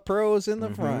 all the pros in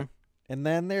the front. And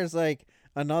then there's like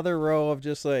another row of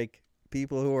just like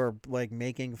people who are like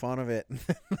making fun of it.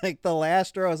 Like the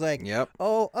last row is like, Yep.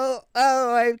 oh,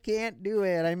 I can't do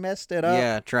it. I messed it up.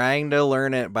 Yeah, trying to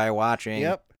learn it by watching.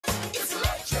 Yep.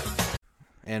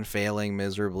 And failing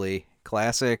miserably.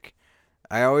 Classic.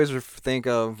 I always think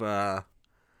of,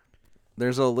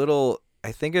 there's a little,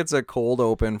 I think it's a cold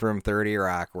open from 30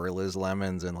 Rock where Liz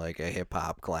Lemon's in like a hip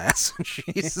hop class.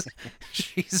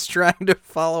 She's trying to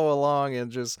follow along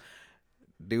and just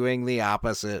doing the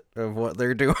opposite of what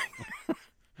they're doing.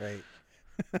 Right.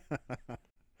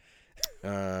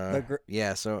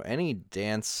 Yeah, so any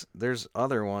dance, there's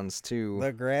other ones too.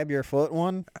 The grab your foot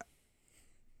one?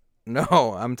 No,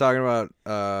 I'm talking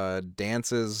about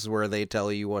dances where they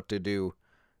tell you what to do.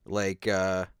 Like,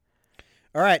 all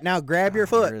right, now grab your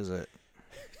foot. Where is it?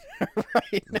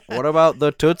 Right now. What about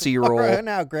the Tootsie Roll? Right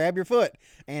now, grab your foot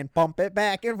and pump it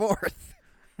back and forth.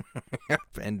 Yep,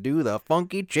 and do the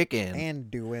funky chicken.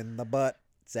 And doing the butt.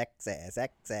 Sexy,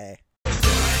 sexy.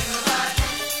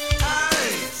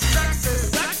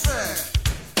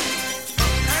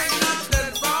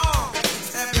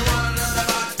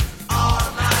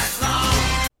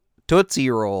 Tootsie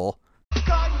Roll.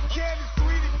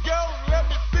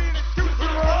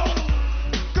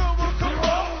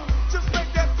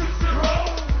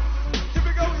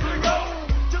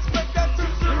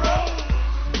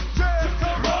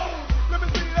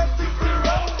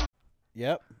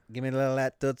 Yep. Give me a little of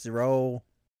that Tootsie Roll.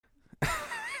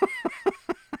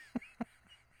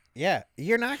 Yeah,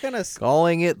 you're not gonna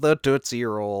Calling it the Tootsie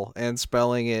Roll and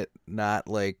spelling it not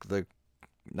like the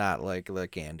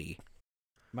candy.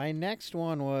 My next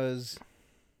one was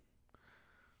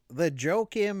the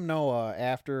Joakim Noah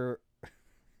after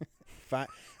the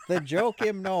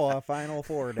Joakim Noah Final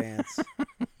Four dance.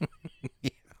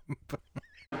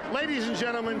 Ladies and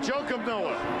gentlemen, Joakim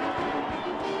Noah.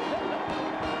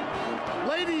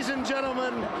 Ladies and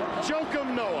gentlemen,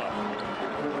 Joakim Noah.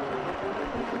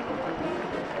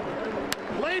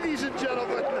 Ladies and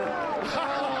gentlemen.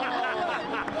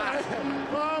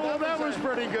 Oh, well, that was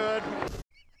pretty good.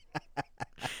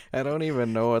 I don't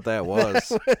even know what that was.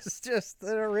 That was just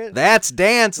an original. That's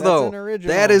dance, though. An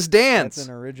original. That is dance. That's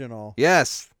an original.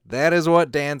 Yes, that is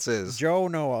what dance is. Joe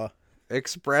Noah.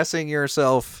 Expressing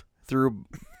yourself through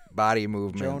body Joe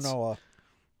movements. Noah.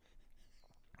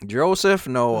 Joseph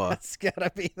Noah. That's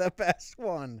gotta be the best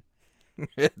one.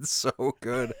 It's so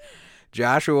good.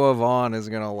 Joshua Vaughn is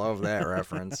going to love that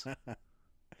reference.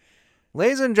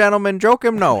 Ladies and gentlemen,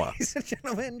 Joakim Noah. Ladies and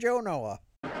gentlemen, Joe Noah.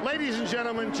 Ladies and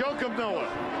gentlemen, Joakim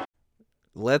Noah.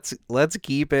 Let's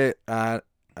keep it on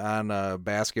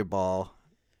basketball.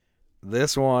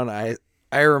 This one, I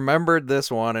remembered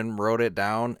this one and wrote it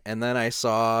down, and then I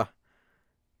saw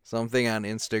something on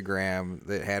Instagram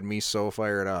that had me so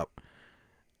fired up.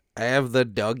 I have the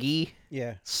Dougie.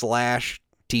 Yeah.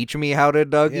 / teach me how to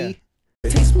Dougie. Yeah.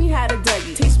 Teach me how to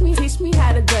Dougie. Teach me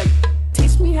how to Dougie.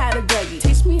 Teach me how to Dougie.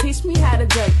 Teach me how to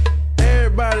Dougie.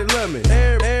 Everybody love me.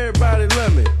 Everybody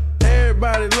love me.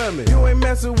 Everybody love me. You ain't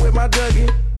messing with my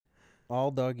Dougie.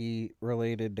 All Dougie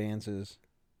related dances.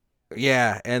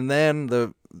 Yeah, and then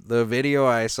the video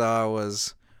I saw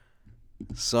was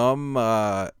some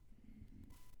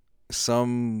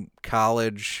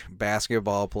college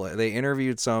basketball player. They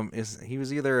interviewed he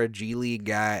was either a G League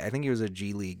guy. I think he was a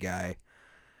G League guy.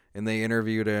 And they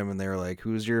interviewed him, and they were like,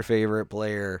 who's your favorite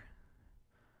player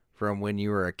from when you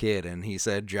were a kid? And he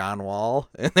said John Wall.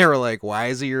 And they were like, why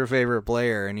is he your favorite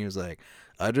player? And he was like,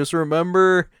 I just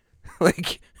remember,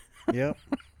 like, yep,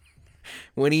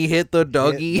 when he hit the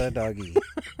Dougie,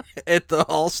 at the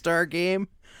All-Star game.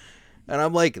 And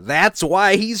I'm like, that's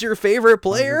why he's your favorite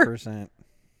player? 100%.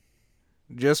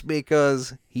 Just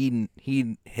because he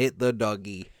hit the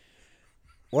Dougie.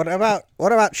 What about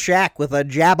Shaq with the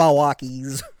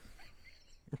Jabberwockies?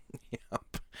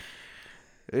 Yep.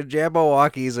 The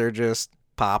Jabberwockies are just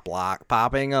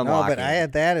popping, unlocking. No, but I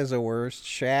had that as a worst.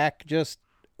 Shaq just,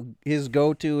 his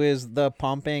go-to is the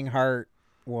pumping heart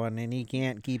one, and he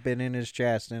can't keep it in his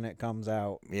chest, and it comes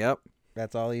out. Yep.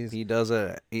 That's all he does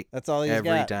it. That's all he's every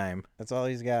got. Time. That's all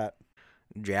he's got.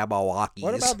 Jabberwockies.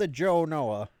 What about the Joe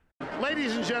Noah?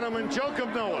 Ladies and gentlemen,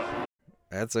 Joakim Noah.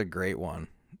 That's a great one.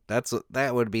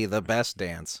 That would be the best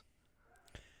dance.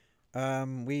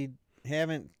 We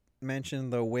haven't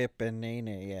mentioned the whip and nay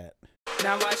nay yet.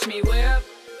 Now watch me whip,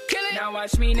 kill it. Now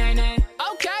watch me nay nay.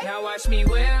 Okay. Now watch me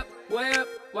whip.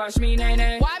 Watch me nay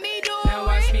nay. Why me do it? Now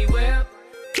watch me whip,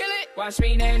 kill it. Watch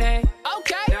me nay nay.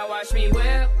 Okay. Now watch me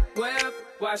whip.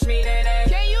 Watch me nay nay.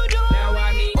 Can you do it? Now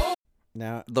watch me.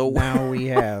 Now we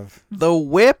have the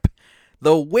whip.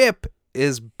 The whip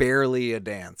is barely a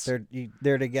dance.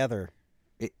 They're together.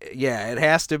 Yeah, it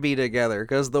has to be together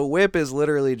because the whip is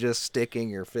literally just sticking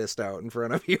your fist out in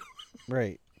front of you.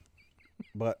 Right.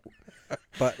 But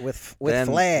with Then-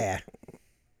 flair.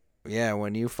 Yeah,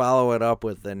 when you follow it up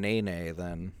with the nay-nay,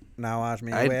 then Now watch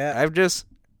me whip. I've just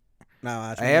Now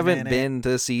watch I me haven't nay-nay. been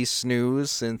to see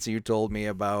Snooze since you told me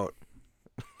about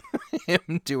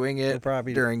him doing it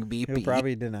during BP. He'll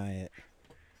probably deny it.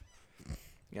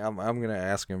 Yeah, I'm gonna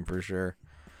ask him for sure.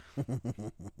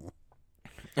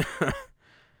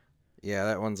 Yeah,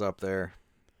 that one's up there.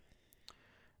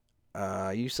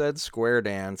 You said square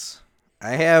dance.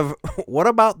 I have. What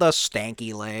about the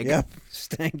stanky leg? Yep,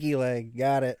 stanky leg.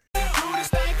 Got it.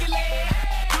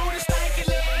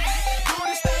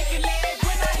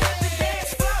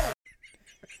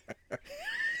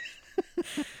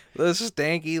 The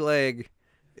stanky leg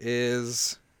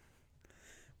is.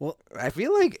 Well, I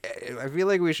feel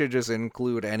like we should just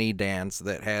include any dance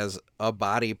that has a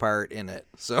body part in it.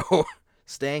 So,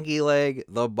 stanky leg,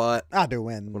 the butt. I do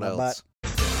win. What the else?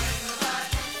 butt.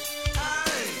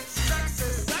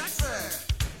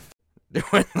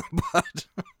 Doing the butt.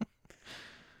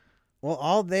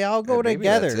 Well, they all go Yeah, maybe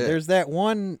together. that's it. There's that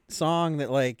one song that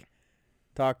like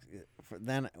talk.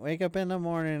 Then wake up in the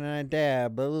morning and I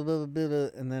dab, blah, blah, blah, blah, blah,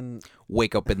 and then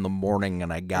Wake up in the morning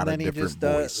and I got a and then he different just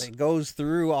voice. it goes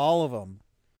through all of them.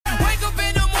 Wake up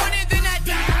in the morning, then I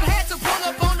dab. Had to pull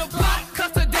up on the block,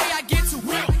 cause today I get to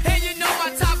work. And you know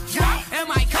my top drop, and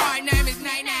my car name is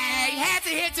Nay Nay. Had to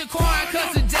hit the corner,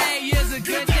 cause today is a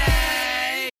good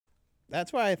day.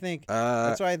 That's why I think.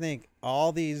 That's why I think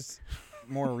all these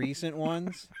more recent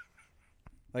ones,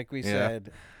 like we Yeah.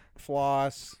 said,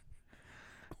 floss,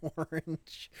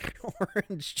 orange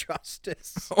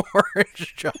justice,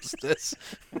 Orange Justice.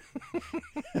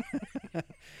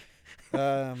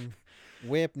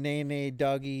 whip, nay,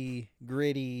 Dougie,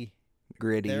 gritty.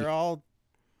 Gritty. They're all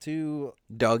too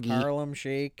Dougie. Harlem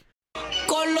Shake.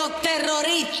 Con los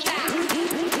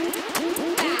terroristas.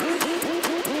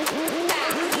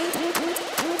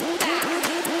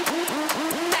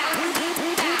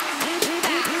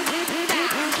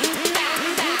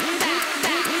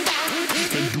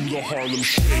 And do the Harlem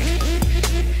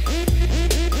Shake.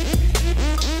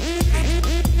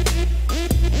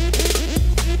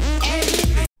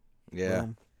 Yeah.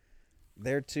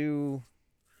 They're too.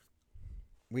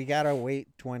 We gotta wait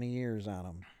 20 years on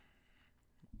them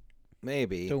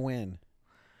Maybe. to win.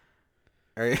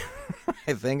 I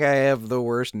think I have the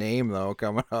worst name though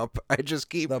coming up. I just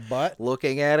keep The butt.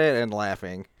 looking at it and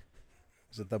laughing.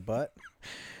 Is it the butt?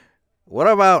 What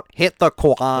about Hit the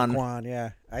Quan? Quan,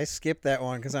 yeah. I skipped that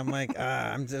one because I'm like,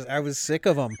 I was sick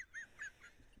of them.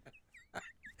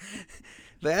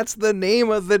 That's the name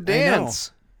of the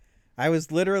dance. I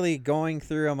was literally going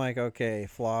through. I'm like, okay,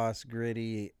 floss,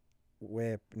 gritty,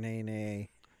 whip, nay.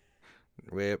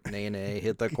 Whip, nay,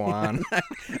 hit the Quan.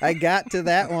 I got to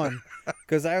that one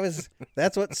because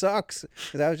that's what sucks.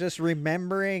 Because I was just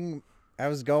remembering, I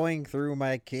was going through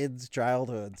my kids'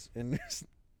 childhoods and just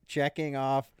checking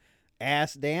off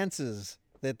ass dances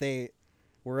that they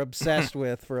were obsessed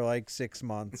with for like 6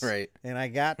 months. Right. And I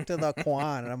got to the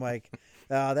Quan and I'm like,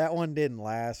 oh, that one didn't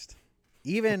last.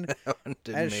 Even That one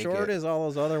didn't as make short it. as all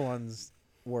those other ones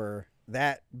were,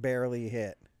 that barely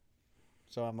hit.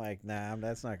 So I'm like, nah,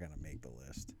 that's not going to make the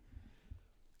list.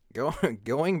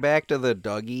 Going back to the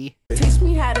Dougie, Teach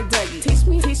me how to Dougie.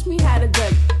 Teach me how to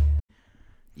Dougie.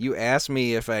 you asked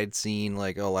me if I'd seen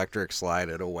like Electric Slide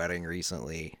at a wedding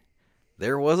recently.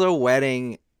 There was a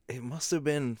wedding, it must have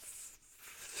been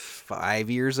 5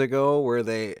 years ago,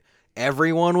 where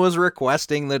everyone was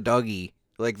requesting the Dougie.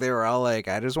 Like they were all like,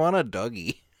 I just want a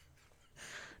Dougie.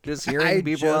 Just hearing I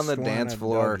people on just the want dance a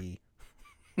floor. Dougie.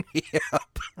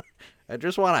 Yep. I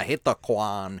just want to hit the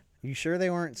Quan. You sure they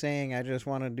weren't saying, I just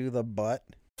want to do the butt?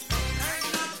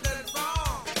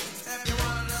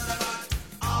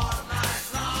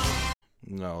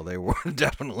 No, they were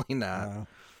definitely not.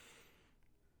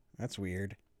 That's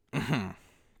weird.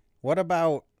 What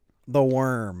about the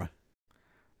worm?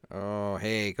 Oh,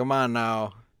 hey, come on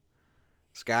now.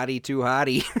 Scotty too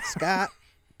hottie. Scott,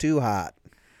 too hot.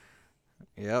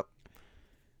 Yep.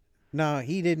 No,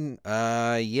 he didn't.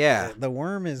 Yeah. The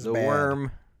worm is The bad.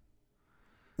 worm.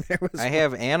 There was I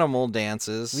have animal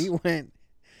dances.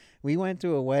 We went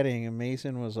to a wedding and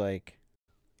Mason was like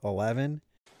 11.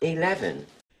 11.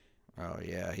 Oh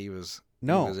yeah, he was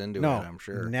into no, it, I'm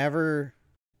sure. Never,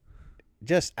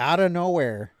 just out of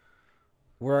nowhere.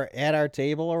 We're at our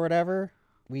table or whatever.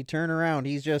 We turn around.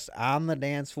 He's just on the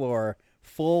dance floor,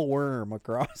 full worm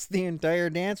across the entire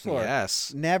dance floor.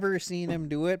 Yes. Never seen him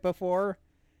do it before.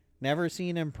 Never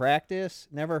seen him practice.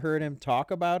 Never heard him talk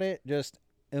about it. Just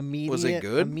immediate.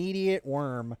 good? Immediate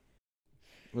worm.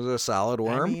 Was it a solid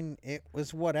worm? I mean, it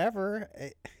was whatever.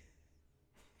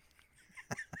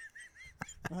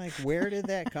 Like, where did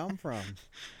that come from?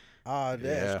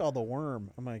 It's called the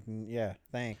worm. I'm like, yeah,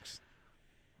 thanks.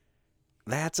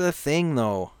 That's a thing,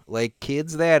 though. Like,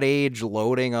 kids that age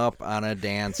loading up on a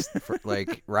dance.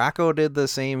 Like, Rocco did the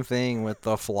same thing with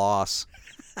the floss.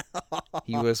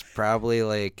 He was probably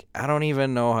like, I don't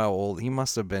even know how old. He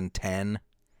must have been 10.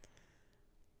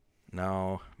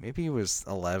 No, maybe he was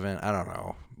 11. I don't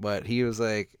know. But he was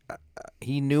like,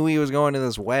 he knew he was going to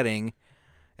this wedding.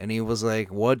 And he was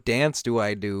like, what dance do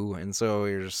I do? And so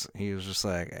he was just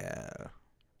like,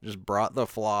 just brought the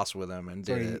floss with him and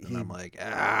did it. And I'm like,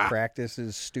 practice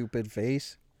his stupid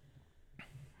face?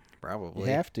 Probably. You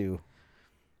have to.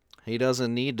 He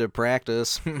doesn't need to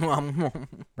practice.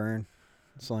 Burn.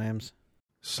 Slams.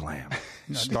 Slam.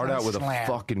 No, Start it's not out with slam. a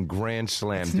fucking grand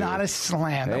slam, It's dude. not a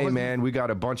slam. That Hey, wasn't- man, we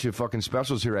got a bunch of fucking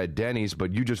specials here at Denny's,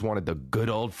 but you just wanted the good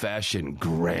old-fashioned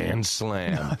grand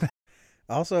slam.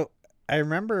 Also, I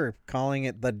remember calling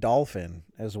it the dolphin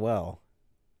as well.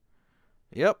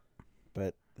 Yep.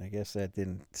 But I guess that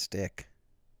didn't stick.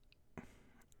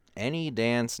 Any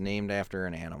dance named after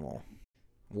an animal.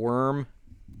 Worm,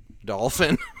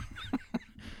 dolphin,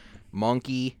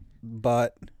 monkey,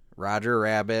 butt, Roger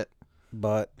Rabbit,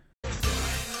 butt.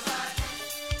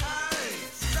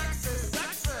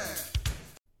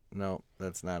 No,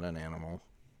 that's not an animal.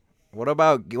 What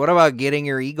about getting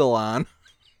your eagle on?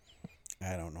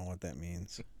 I don't know what that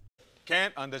means.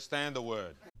 Can't understand the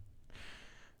word.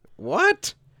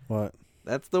 What? What?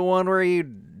 That's the one where you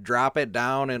drop it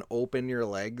down and open your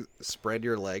legs, spread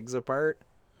your legs apart.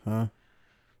 Huh?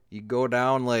 You go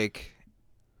down like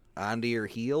onto your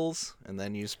heels and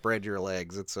then you spread your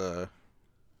legs. It's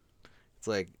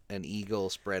like an eagle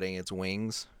spreading its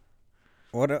wings.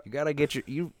 What? You gotta get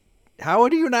you. How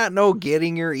do you not know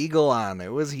getting your eagle on?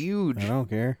 It was huge. I don't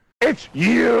care. It's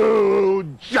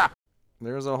huge.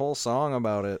 There's a whole song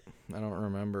about it. I don't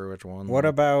remember which one. What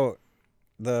about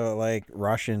the like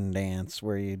Russian dance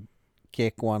where you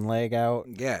kick one leg out?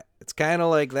 Yeah, it's kind of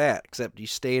like that, except you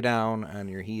stay down on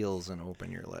your heels and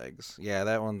open your legs. Yeah,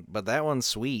 that one. But that one's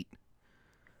sweet.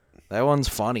 That one's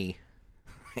funny.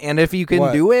 And if you can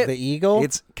What, do it, the eagle?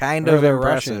 it's kind Or of the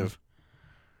impressive. Russian?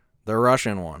 The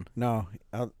Russian one. No,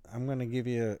 I'm gonna give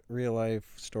you a real life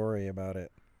story about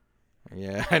it.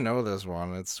 Yeah, I know this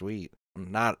one. It's sweet.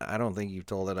 I don't think you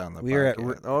told it on the We were at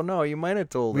podcast. Oh no, you might have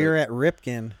told We it. were at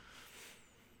Ripken,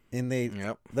 and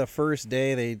the first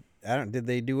day did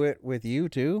they do it with you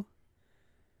too?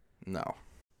 No.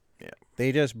 Yeah.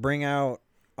 They just bring out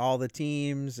all the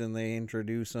teams and they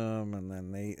introduce them, and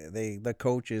then the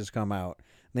coaches come out.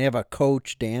 And they have a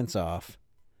coach dance off.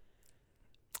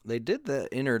 They did the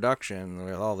introduction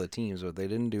with all the teams, but they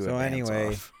didn't do So a dance anyway,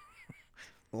 off.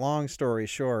 long story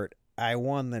short, I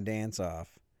won the dance off.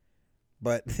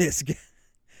 But this guy,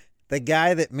 the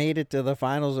guy that made it to the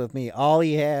finals with me, all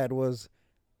he had was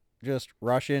just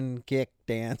Russian kick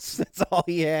dance. That's all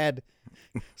he had.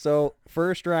 So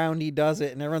first round he does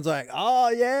it and everyone's like, "Oh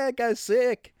yeah, that guy's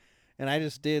sick." And I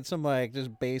just did some like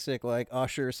just basic like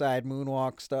Usher side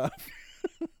moonwalk stuff.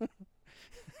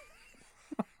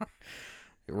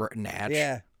 Natch.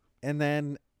 Yeah. And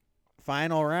then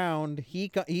final round,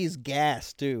 he's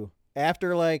gassed too.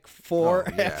 After like four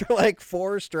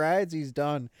strides, he's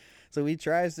done. So he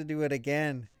tries to do it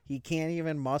again. He can't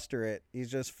even muster it.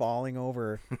 He's just falling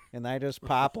over. And I just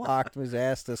pop locked his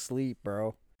ass to sleep,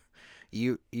 bro.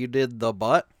 You did the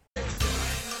butt?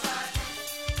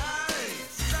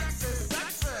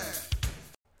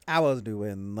 I was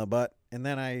doing the butt. And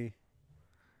then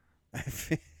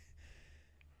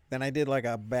then I did like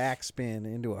a backspin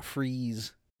into a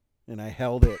freeze. And I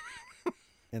held it.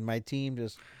 And my team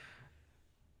just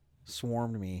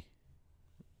swarmed me.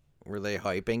 Were they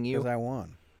hyping you? Because I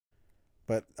won.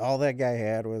 But all that guy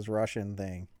had was Russian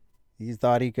thing. He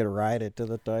thought he could ride it to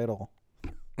the title.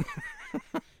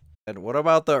 And what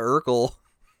about the Urkel?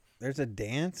 There's a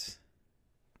dance?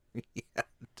 Yeah,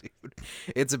 dude.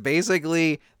 It's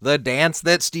basically the dance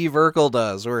that Steve Urkel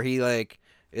does, where he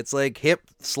it's like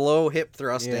slow hip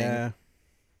thrusting. Yeah.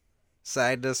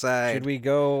 Side to side. Should we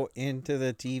go into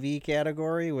the TV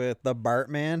category with the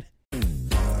Bartman?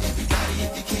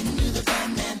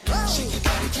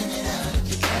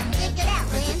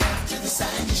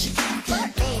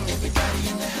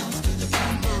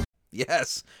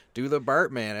 Yes, do the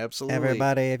Bartman, absolutely.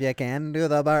 Everybody, if you can, do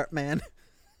the Bartman.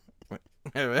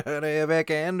 Everybody, if you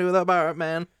can, do the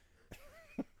Bartman.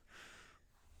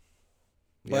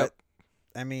 But,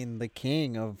 I mean, the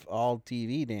king of all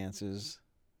TV dances,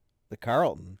 the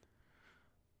Carlton.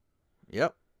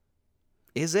 Yep.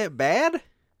 Is it bad?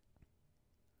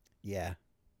 Yeah.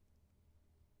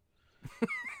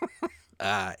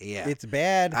 Yeah. It's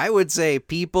bad. I would say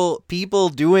people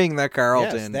doing the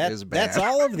Carlton is bad. That's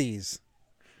all of these.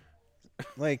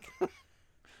 Like,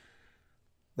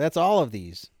 that's all of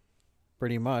these,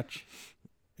 pretty much.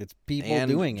 It's people and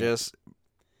doing just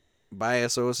by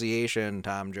association,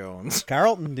 Tom Jones.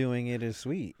 Carlton doing it is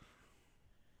sweet.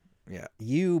 Yeah.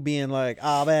 You being like,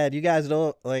 oh man, you guys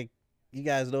know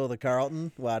the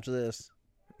Carlton? Watch this.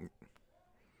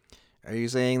 Are you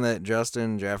saying that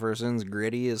Justin Jefferson's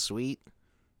gritty is sweet?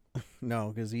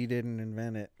 No, because he didn't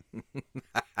invent it.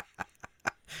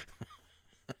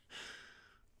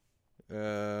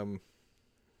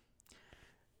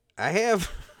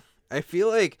 I feel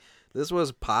like this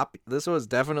was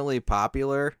definitely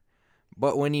popular,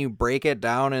 but when you break it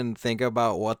down and think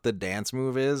about what the dance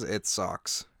move is, it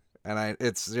sucks. And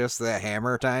it's just the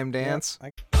Hammer Time dance.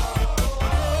 Yep,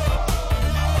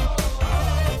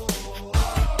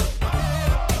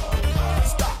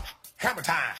 Hammer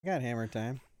time. I got Hammer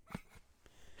Time.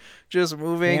 Just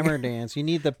moving. Hammer dance. You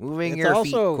need the moving your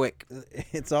feet quick.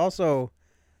 It's also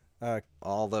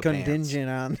all the contingent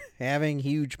on having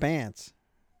huge pants.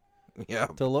 Yeah.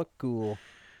 To look cool.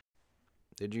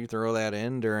 Did you throw that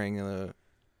in during the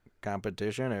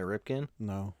competition at Ripken?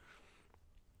 No.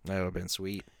 That would have been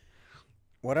sweet.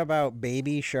 What about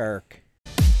Baby Shark?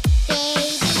 Baby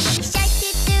shark,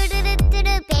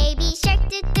 baby shark,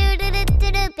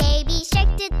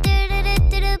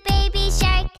 baby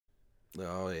shark.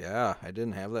 Oh yeah, I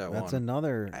didn't have that one. That's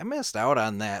another. I missed out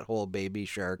on that whole Baby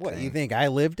Shark What, thing. you think I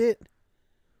lived it?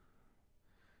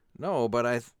 No, but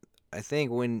I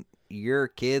think when your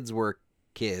kids were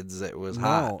kids, it was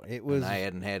hot. No, it was. And I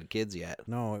hadn't had kids yet.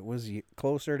 No, it was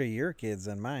closer to your kids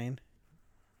than mine.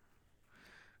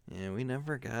 Yeah, we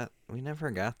never got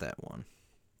that one.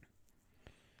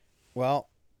 Well,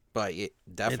 but it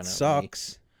definitely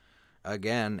sucks.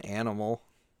 Again, animal.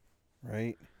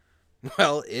 Right.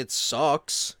 Well, it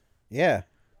sucks. Yeah.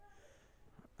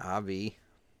 Avi.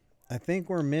 I think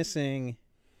we're missing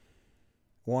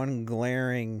one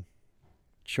glaring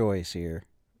choice here.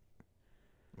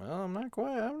 Well, I'm not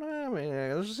quite. I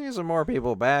mean, let's just see some more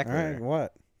people back All there. right,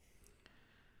 what?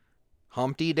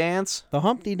 Humpty Dance? The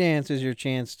Humpty Dance is your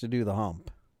chance to do the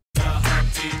hump. The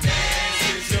Humpty Dance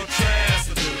is your chance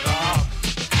to do the hump.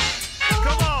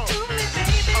 Come on.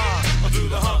 Do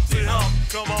the Humpty Hump.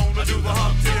 Come on and do the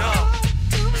Humpty Hump.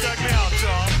 Check me out,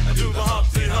 y'all. I do the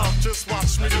Humpty Hump. Just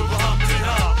watch me do the Humpty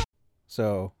Hump.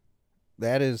 So,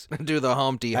 that is... do the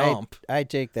Humpty Hump. I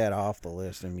take that off the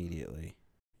list immediately.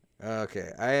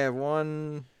 Okay, I have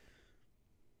 1,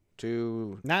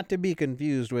 2... Not to be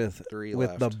confused with 3 with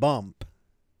left. the bump.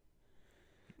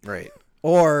 Right.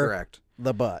 Or correct.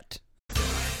 The butt.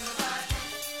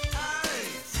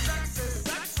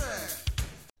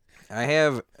 I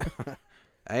have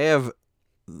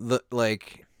the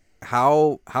like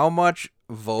how much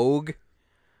Vogue,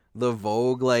 the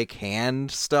Vogue like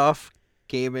hand stuff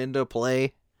came into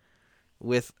play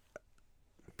with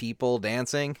people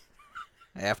dancing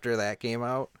after that came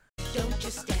out. Don't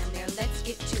just stand there, let's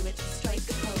get to it. Strike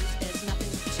a pose, there's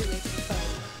nothing to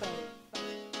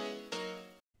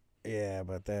it. Yeah,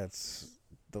 but that's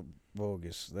the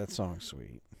bogus. That song's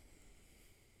sweet.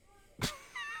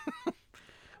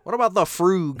 What about the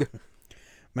Frug?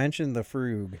 Mention the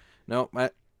Frug. No, my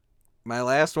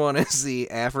last one is the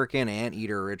African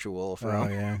Anteater Ritual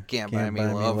from Can't Buy Me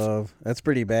Love. That's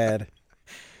pretty bad.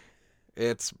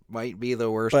 It's might be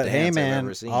the worst But dance hey, I've man,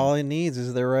 ever seen. all it needs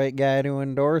is the right guy to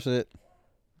endorse it.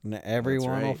 And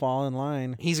everyone will right. fall in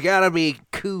line. He's got to be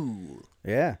cool.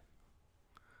 Yeah.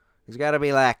 He's got to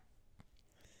be like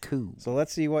cool. So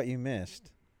let's see what you missed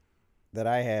that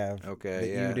I have Okay, that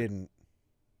yeah. you didn't.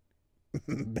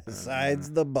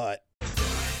 Besides the butt.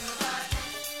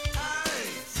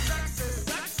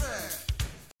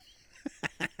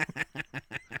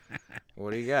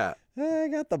 What do you got? I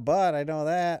got the butt. I know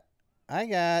that. I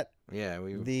got Yeah,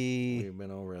 we've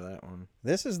been over that one.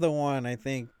 This is the one I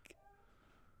think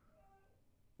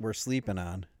we're sleeping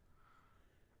on.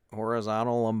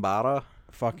 Horizontal Lambada?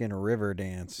 Fucking River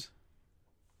Dance.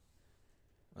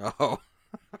 Oh.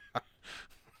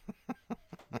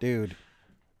 Dude.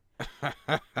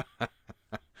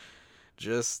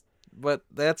 But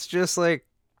that's just like...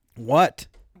 What?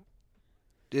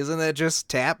 Isn't that just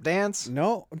tap dance?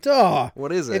 No. Duh.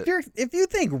 What is it? If you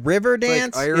think River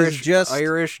Dance like Irish, is just...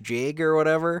 Irish jig or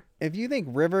whatever? If you think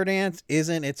River Dance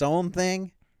isn't its own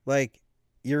thing, like,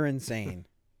 you're insane.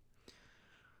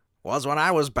 Was when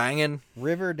I was banging.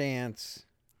 River Dance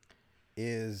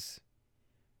is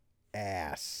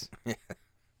ass.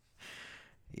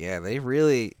 Yeah, they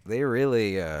really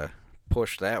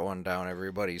pushed that one down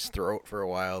everybody's throat for a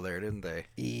while there, didn't they?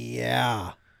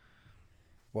 Yeah.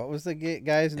 What was the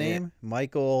guy's name?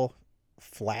 Michael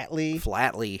Flatley?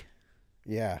 Flatley.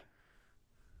 Yeah.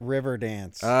 River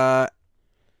Dance. I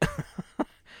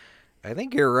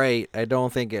think you're right. I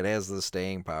don't think it has the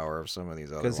staying power of some of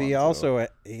these other ones. Because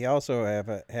he also have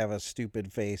a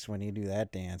stupid face when you do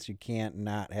that dance. You can't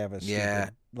not have a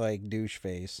stupid like douche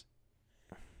face.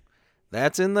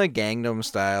 That's in the Gangnam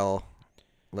Style,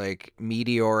 like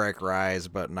meteoric rise,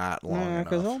 but not long enough.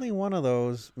 Because only one of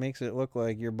those makes it look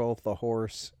like you're both the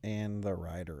horse and the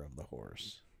rider of the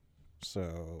horse.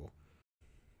 So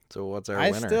what's our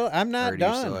winner? I'm not or do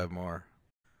done. You still have more.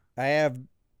 I have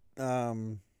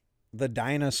the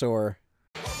dinosaur.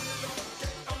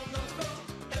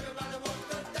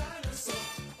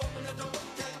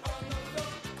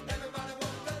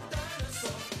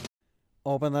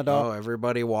 Open the door. Oh,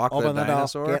 everybody walk Open the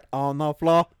dinosaur? Door. Get on the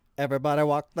floor. Everybody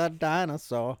walk the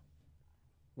dinosaur.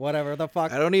 Whatever the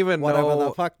fuck. I don't even know. Whatever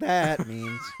the fuck that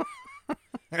means.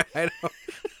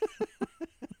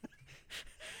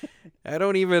 I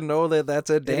don't even know that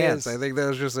that's a dance. is. I think that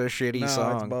was just a shitty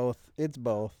song. It's both. It's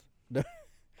both.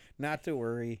 Not to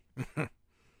worry.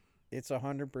 It's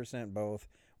 100% both.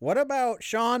 What about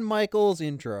Shawn Michaels'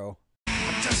 intro?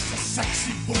 I'm just a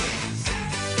sexy boy.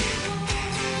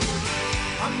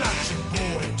 I'm not your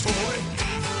boy toy.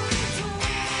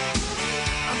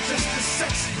 I'm just a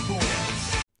sexy boy.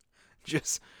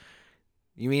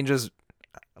 You mean just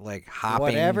like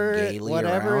hopping gaily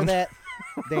whatever around? that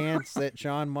dance that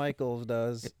Shawn Michaels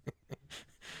does.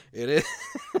 It is.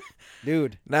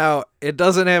 Dude. Now, it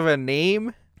doesn't have a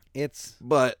name.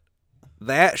 But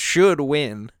that should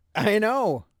win. I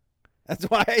know. That's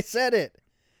why I said it.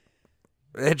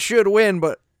 It should win,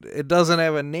 but it doesn't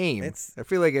have a name. I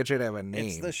feel like it should have a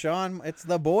name. It's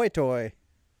the boy toy.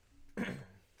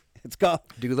 It's called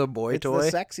Do the boy toy? It's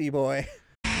the sexy boy.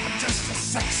 I'm just a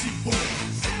sexy boy.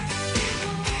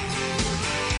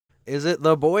 Is it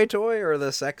the boy toy or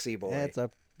the sexy boy? Yeah,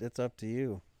 it's up to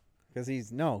you. Because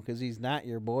he's not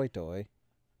your boy toy.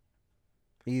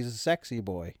 He's a sexy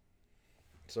boy.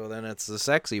 So then it's the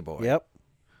sexy boy. Yep.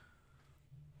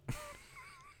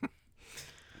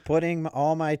 Putting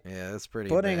all my that's pretty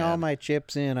putting bad. all my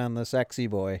chips in on the sexy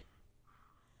boy.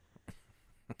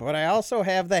 But I also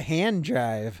have the hand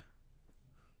jive.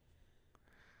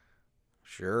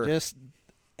 Sure. Just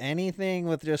anything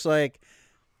with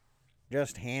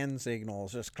just hand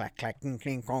signals, just clack clack clink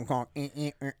clink conk conk.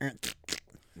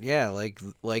 Yeah,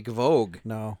 like Vogue.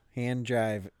 No, hand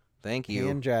jive. Thank you.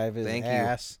 Hand jive is Thank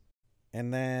ass.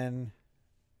 And then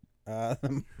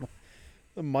the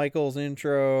Michaels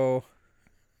intro.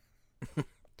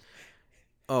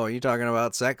 Oh, you talking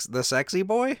about the sexy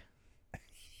boy?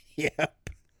 Yep.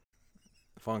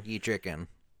 Funky chicken.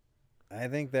 I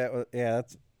think that was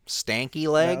that's stanky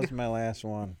leg. That was my last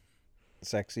one.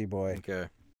 Sexy boy. Okay.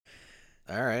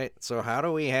 All right. So how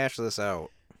do we hash this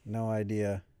out? No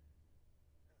idea.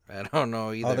 I don't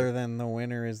know either. Other than the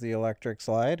winner is the electric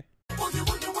slide.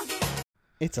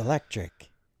 It's electric.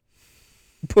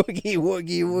 Boogie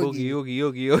woogie woogie. Boogie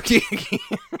oogie oogie oogie.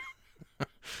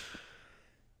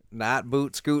 Not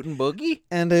boot scootin' boogie?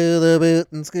 And do the boot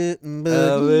and scootin'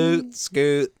 boogie. Boot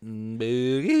scootin'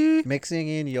 boogie. Mixing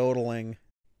in yodeling.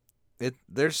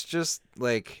 There's just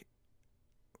like...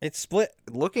 It's split.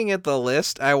 Looking at the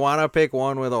list, I want to pick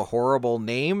one with a horrible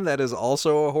name that is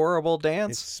also a horrible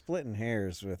dance. It's splitting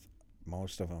hairs with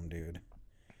most of them, dude.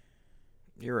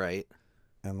 You're right.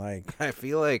 And I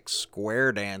feel like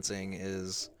square dancing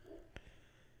is...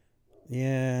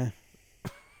 Yeah.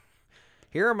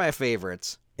 Here are my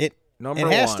favorites. Number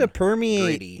it has one, to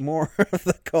permeate gritty. more of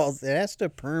the calls. It has to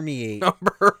permeate.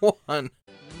 Number one.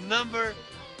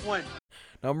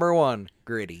 Number one,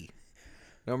 gritty.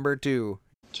 Number two.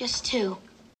 Just two.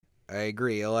 I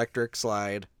agree, electric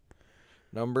slide.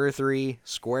 Number three,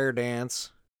 square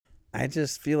dance. I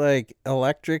just feel like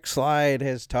electric slide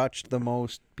has touched the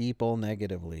most people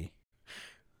negatively.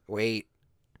 Wait.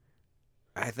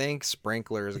 I think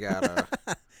sprinklers got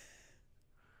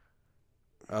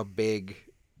a big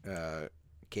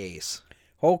case.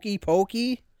 Hokey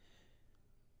pokey?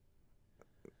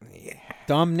 Yeah.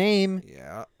 Dumb name.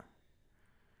 Yeah.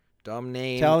 Dumb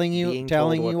name. Telling you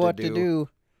what to do. do.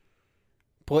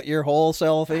 Put your whole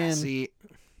self in. See,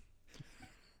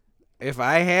 if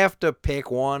I have to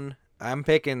pick one, I'm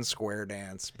picking square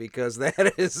dance because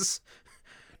that is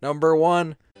number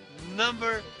one.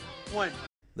 Number one.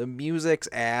 The music's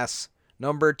ass.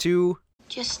 Number two.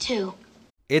 Just two.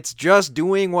 It's just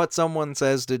doing what someone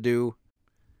says to do.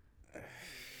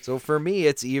 So for me,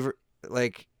 it's even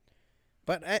like.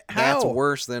 But how? That's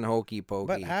worse than hokey pokey.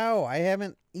 But how? I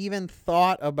haven't even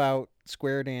thought about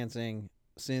square dancing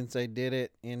since I did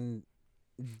it in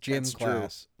gym That's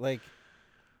class. Like,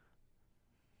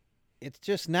 it's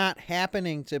just not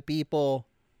happening to people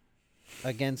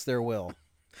against their will.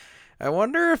 I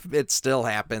wonder if it still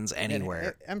happens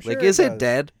anywhere. I'm sure like, is it does.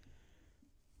 dead?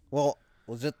 Well,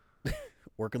 was it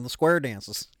working the square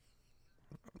dances?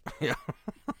 Yeah.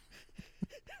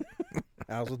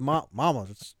 I was with mama.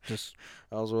 It's just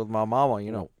I was with my mama,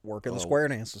 you know, working the square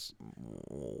dances.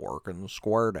 Working the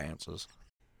square dances.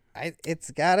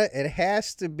 It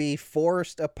has to be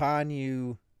forced upon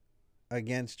you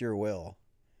against your will.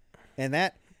 And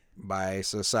that by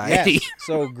society. Yes,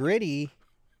 so Gritty,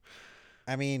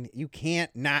 I mean, you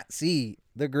can't not see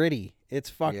the Gritty. It's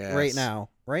fucked right now.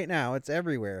 Right now, it's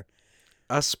everywhere.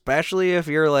 Especially if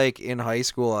you're like in high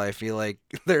school, I feel like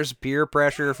there's peer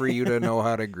pressure for you to know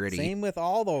how to Gritty. Same with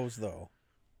all those, though.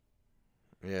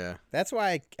 Yeah. That's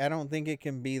why I don't think it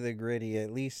can be the Gritty,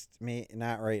 at least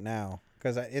not right now.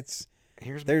 Because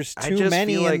there's too I just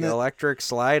many. feel like Electric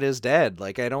Slide is dead.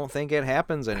 Like, I don't think it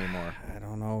happens anymore. I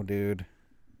don't know, dude.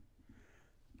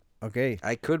 Okay.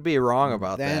 I could be wrong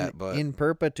about then that, but in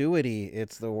perpetuity,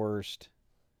 it's the worst.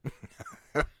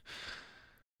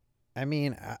 I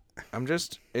mean,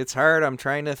 it's hard. I'm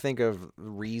trying to think of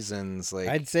reasons. Like,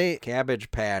 I'd say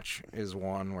Cabbage Patch is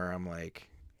one where I'm like,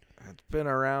 it's been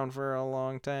around for a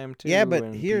long time too. Yeah, but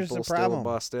and here's the people still problem.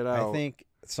 Bust it out. I think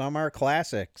some are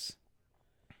classics.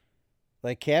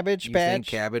 Like Cabbage You Patch. think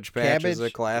Cabbage Patch is a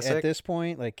classic? At this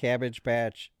point, like Cabbage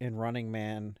Patch and Running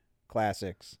Man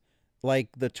classics. Like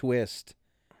The Twist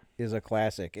is a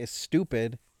classic. It's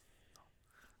stupid,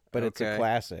 but it's a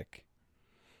classic.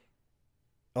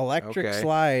 Electric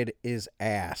Slide is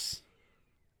ass.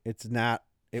 It's not.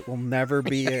 It will never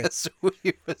be Yes, we've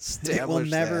It will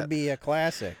never that. be a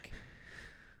classic.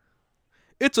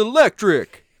 It's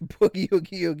electric. Boogie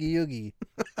oogie oogie oogie.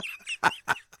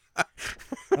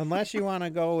 Unless you want to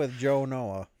go with Joe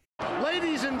Noah.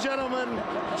 Ladies and gentlemen,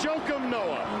 Joakim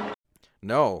Noah.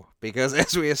 No, because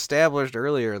as we established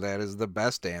earlier, that is the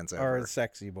best dance ever. Or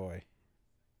Sexy Boy.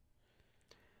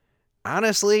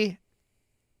 Honestly,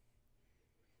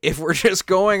 if we're just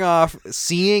going off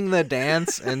seeing the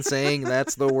dance and saying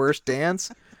that's the worst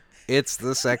dance, it's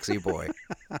the Sexy Boy.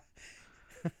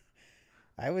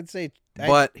 I would say.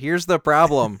 But here's the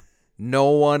problem.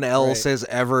 No one else has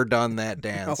ever done that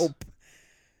dance. Nope.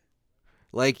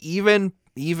 Like, even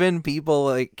people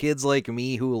like kids like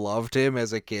me who loved him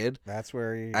as a kid. That's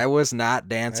where I was not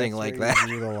dancing like that.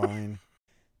 Drew the line.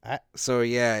 So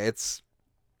yeah,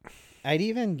 I'd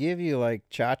even give you like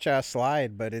Cha-Cha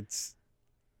Slide, but it's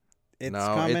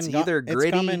either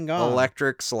Gritty, come and gone.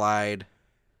 Electric Slide,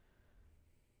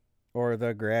 or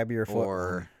the Grab Your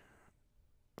Foot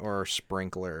or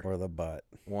Sprinkler, or the Butt.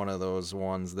 One of those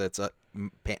ones that's a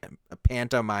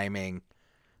pantomiming,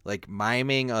 like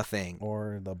miming a thing,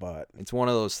 or the Butt. It's one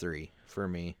of those three for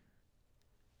me.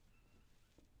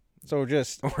 So or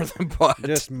the Butt,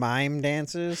 just mime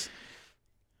dances.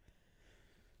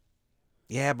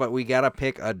 Yeah, but we gotta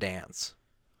pick a dance,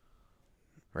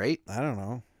 right? I don't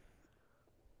know.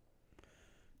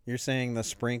 You're saying the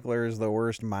Sprinkler is the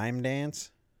worst mime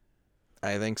dance?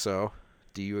 I think so.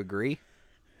 Do you agree?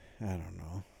 I don't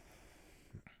know.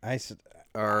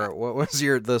 Or what was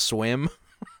the swim?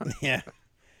 Yeah.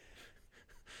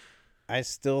 I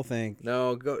still think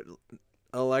no. Go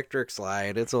Electric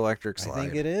Slide. It's Electric Slide. I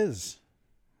think it is.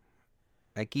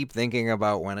 I keep thinking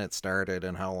about when it started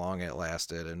and how long it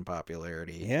lasted in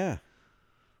popularity. Yeah.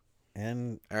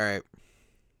 And all right,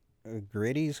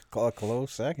 Gritty's a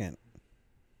close second.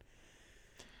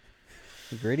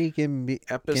 Gritty can be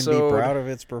proud of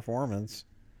its performance.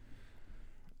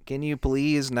 Can you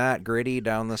please not Gritty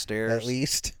down the stairs? At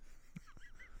least.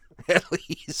 At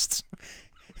least.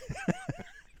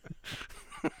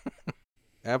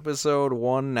 Episode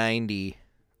 190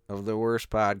 of the Worst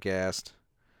Podcast.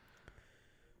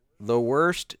 The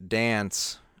worst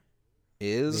dance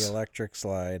is the Electric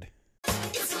Slide.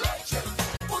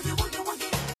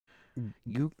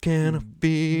 You can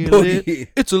feel it.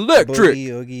 It's electric. Boogie,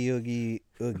 oogie, oogie,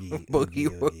 oogie. Boogie,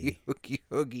 oogie, oogie,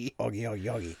 oogie. Oogie, oogie,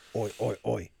 oogie. Oi, oi,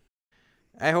 oi.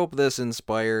 I hope this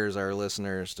inspires our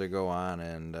listeners to go on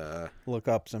and look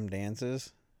up some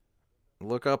dances.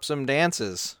 Look up some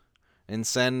dances and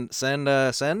send in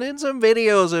some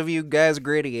videos of you guys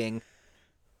grittying.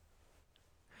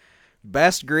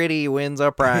 Best Gritty wins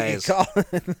a prize. Call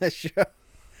in the show.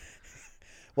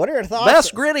 What are your thoughts?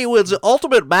 Best Gritty wins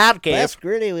ultimate bad curve. Best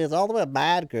Gritty wins ultimate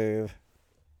bad curve.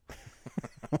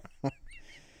 The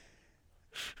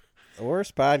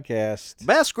Worst Podcast.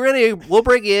 Best Gritty, we'll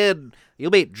bring you in.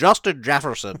 You'll meet Justin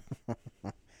Jefferson.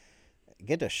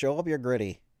 Get to show up your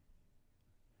Gritty.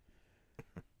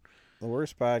 The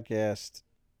Worst Podcast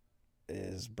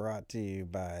is brought to you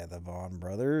by the Vaughn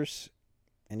Brothers,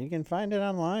 and you can find it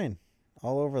online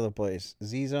all over the place.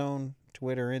 Z-Zone,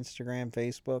 Twitter, Instagram,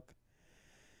 Facebook,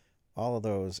 all of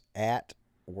those at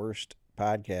Worst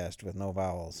Podcast with no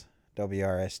vowels.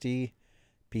 WRST,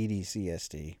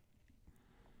 PDCST. You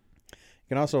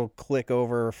can also click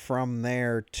over from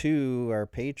there to our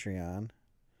Patreon,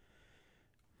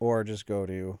 or just go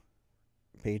to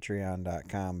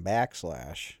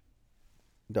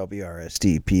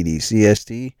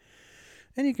patreon.com/WRSTPDCST,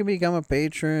 and you can become a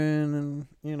patron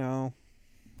and,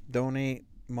 donate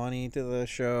money to the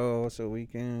show so we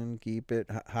can keep it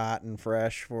hot and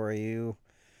fresh for you.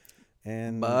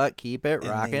 But keep it in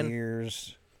rocking. the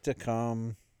years to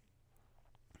come.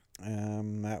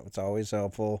 That's always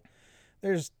helpful.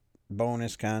 There's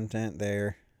bonus content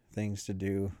there, things to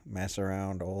do, mess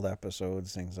around, old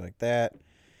episodes, things like that.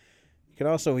 You can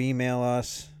also email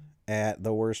us at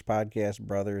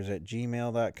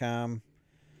theworstpodcastbrothers@gmail.com,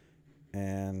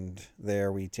 and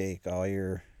there we take all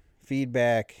your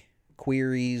feedback,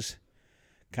 queries,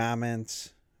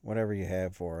 comments, whatever you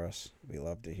have for us. We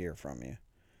love to hear from you.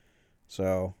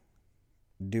 So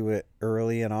do it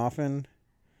early and often,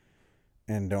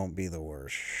 and don't be the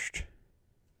worst.